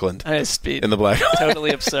football in Oakland in the black.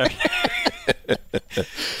 Totally absurd.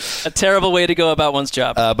 A terrible way to go about one's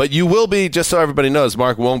job. But you will be, just so everybody knows,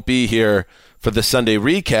 Mark won't be here for the Sunday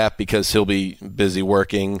recap because he'll be busy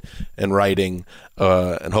working and writing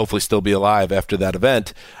and hopefully still be alive after that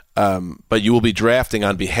event. But you will be drafting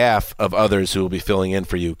on behalf of others who will be filling in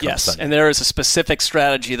for you come Sunday. And there is a specific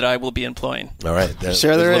strategy that I will be employing. All right.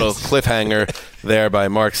 Sure there is. A little is. cliffhanger there by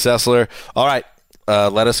Mark Sessler. All right.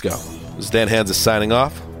 Let us go. This is Dan Hanzus signing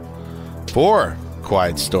off for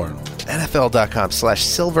Quiet Storm.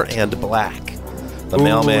 NFL.com/silverandblack. The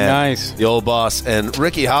mailman, nice. The old boss, and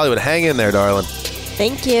Ricky Hollywood. Hang in there, darling.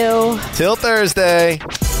 Thank you. Till Thursday.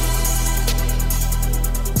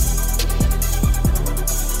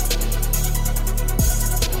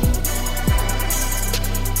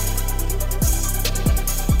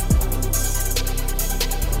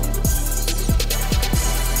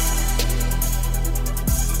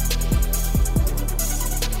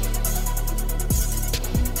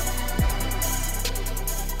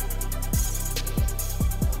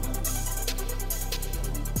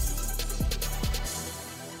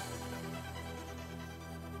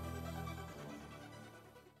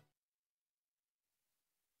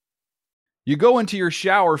 You go into your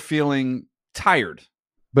shower feeling tired,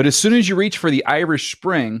 but as soon as you reach for the Irish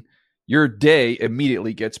Spring, your day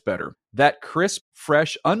immediately gets better. That crisp,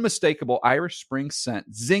 fresh, unmistakable Irish Spring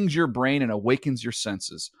scent zings your brain and awakens your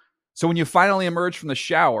senses. So when you finally emerge from the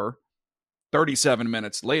shower, 37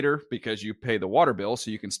 minutes later, because you pay the water bill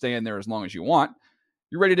so you can stay in there as long as you want,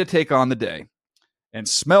 you're ready to take on the day. And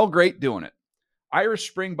smell great doing it. Irish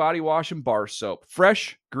Spring Body Wash and Bar Soap.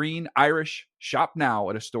 Fresh, green, Irish. Shop now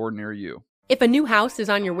at a store near you. If a new house is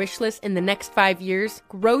on your wish list in the next 5 years,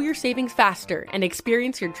 grow your savings faster and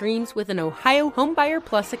experience your dreams with an Ohio Homebuyer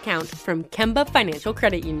Plus account from Kemba Financial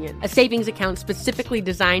Credit Union. A savings account specifically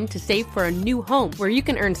designed to save for a new home where you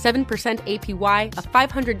can earn 7% APY,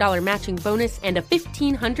 a $500 matching bonus, and a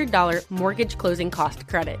 $1,500 mortgage closing cost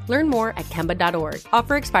credit. Learn more at Kemba.org.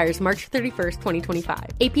 Offer expires March 31st, 2025.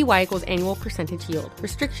 APY equals annual percentage yield.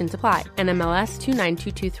 Restrictions apply. NMLS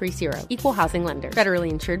 292230. Equal housing lender.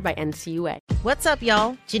 Federally insured by NCUA. What's up,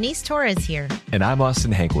 y'all? Janice Torres here. And I'm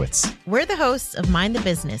Austin Hankwitz. We're the hosts of Mind the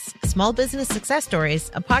Business, Small Business Success Stories,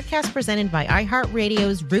 a podcast presented by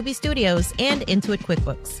iHeartRadio's Ruby Studios and Intuit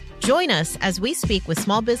QuickBooks. Join us as we speak with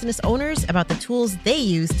small business owners about the tools they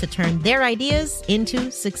use to turn their ideas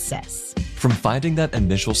into success. From finding that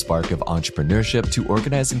initial spark of entrepreneurship to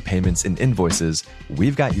organizing payments and invoices,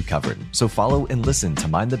 we've got you covered. So follow and listen to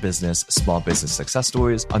Mind the Business, Small Business Success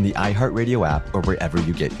Stories on the iHeartRadio app or wherever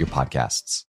you get your podcasts.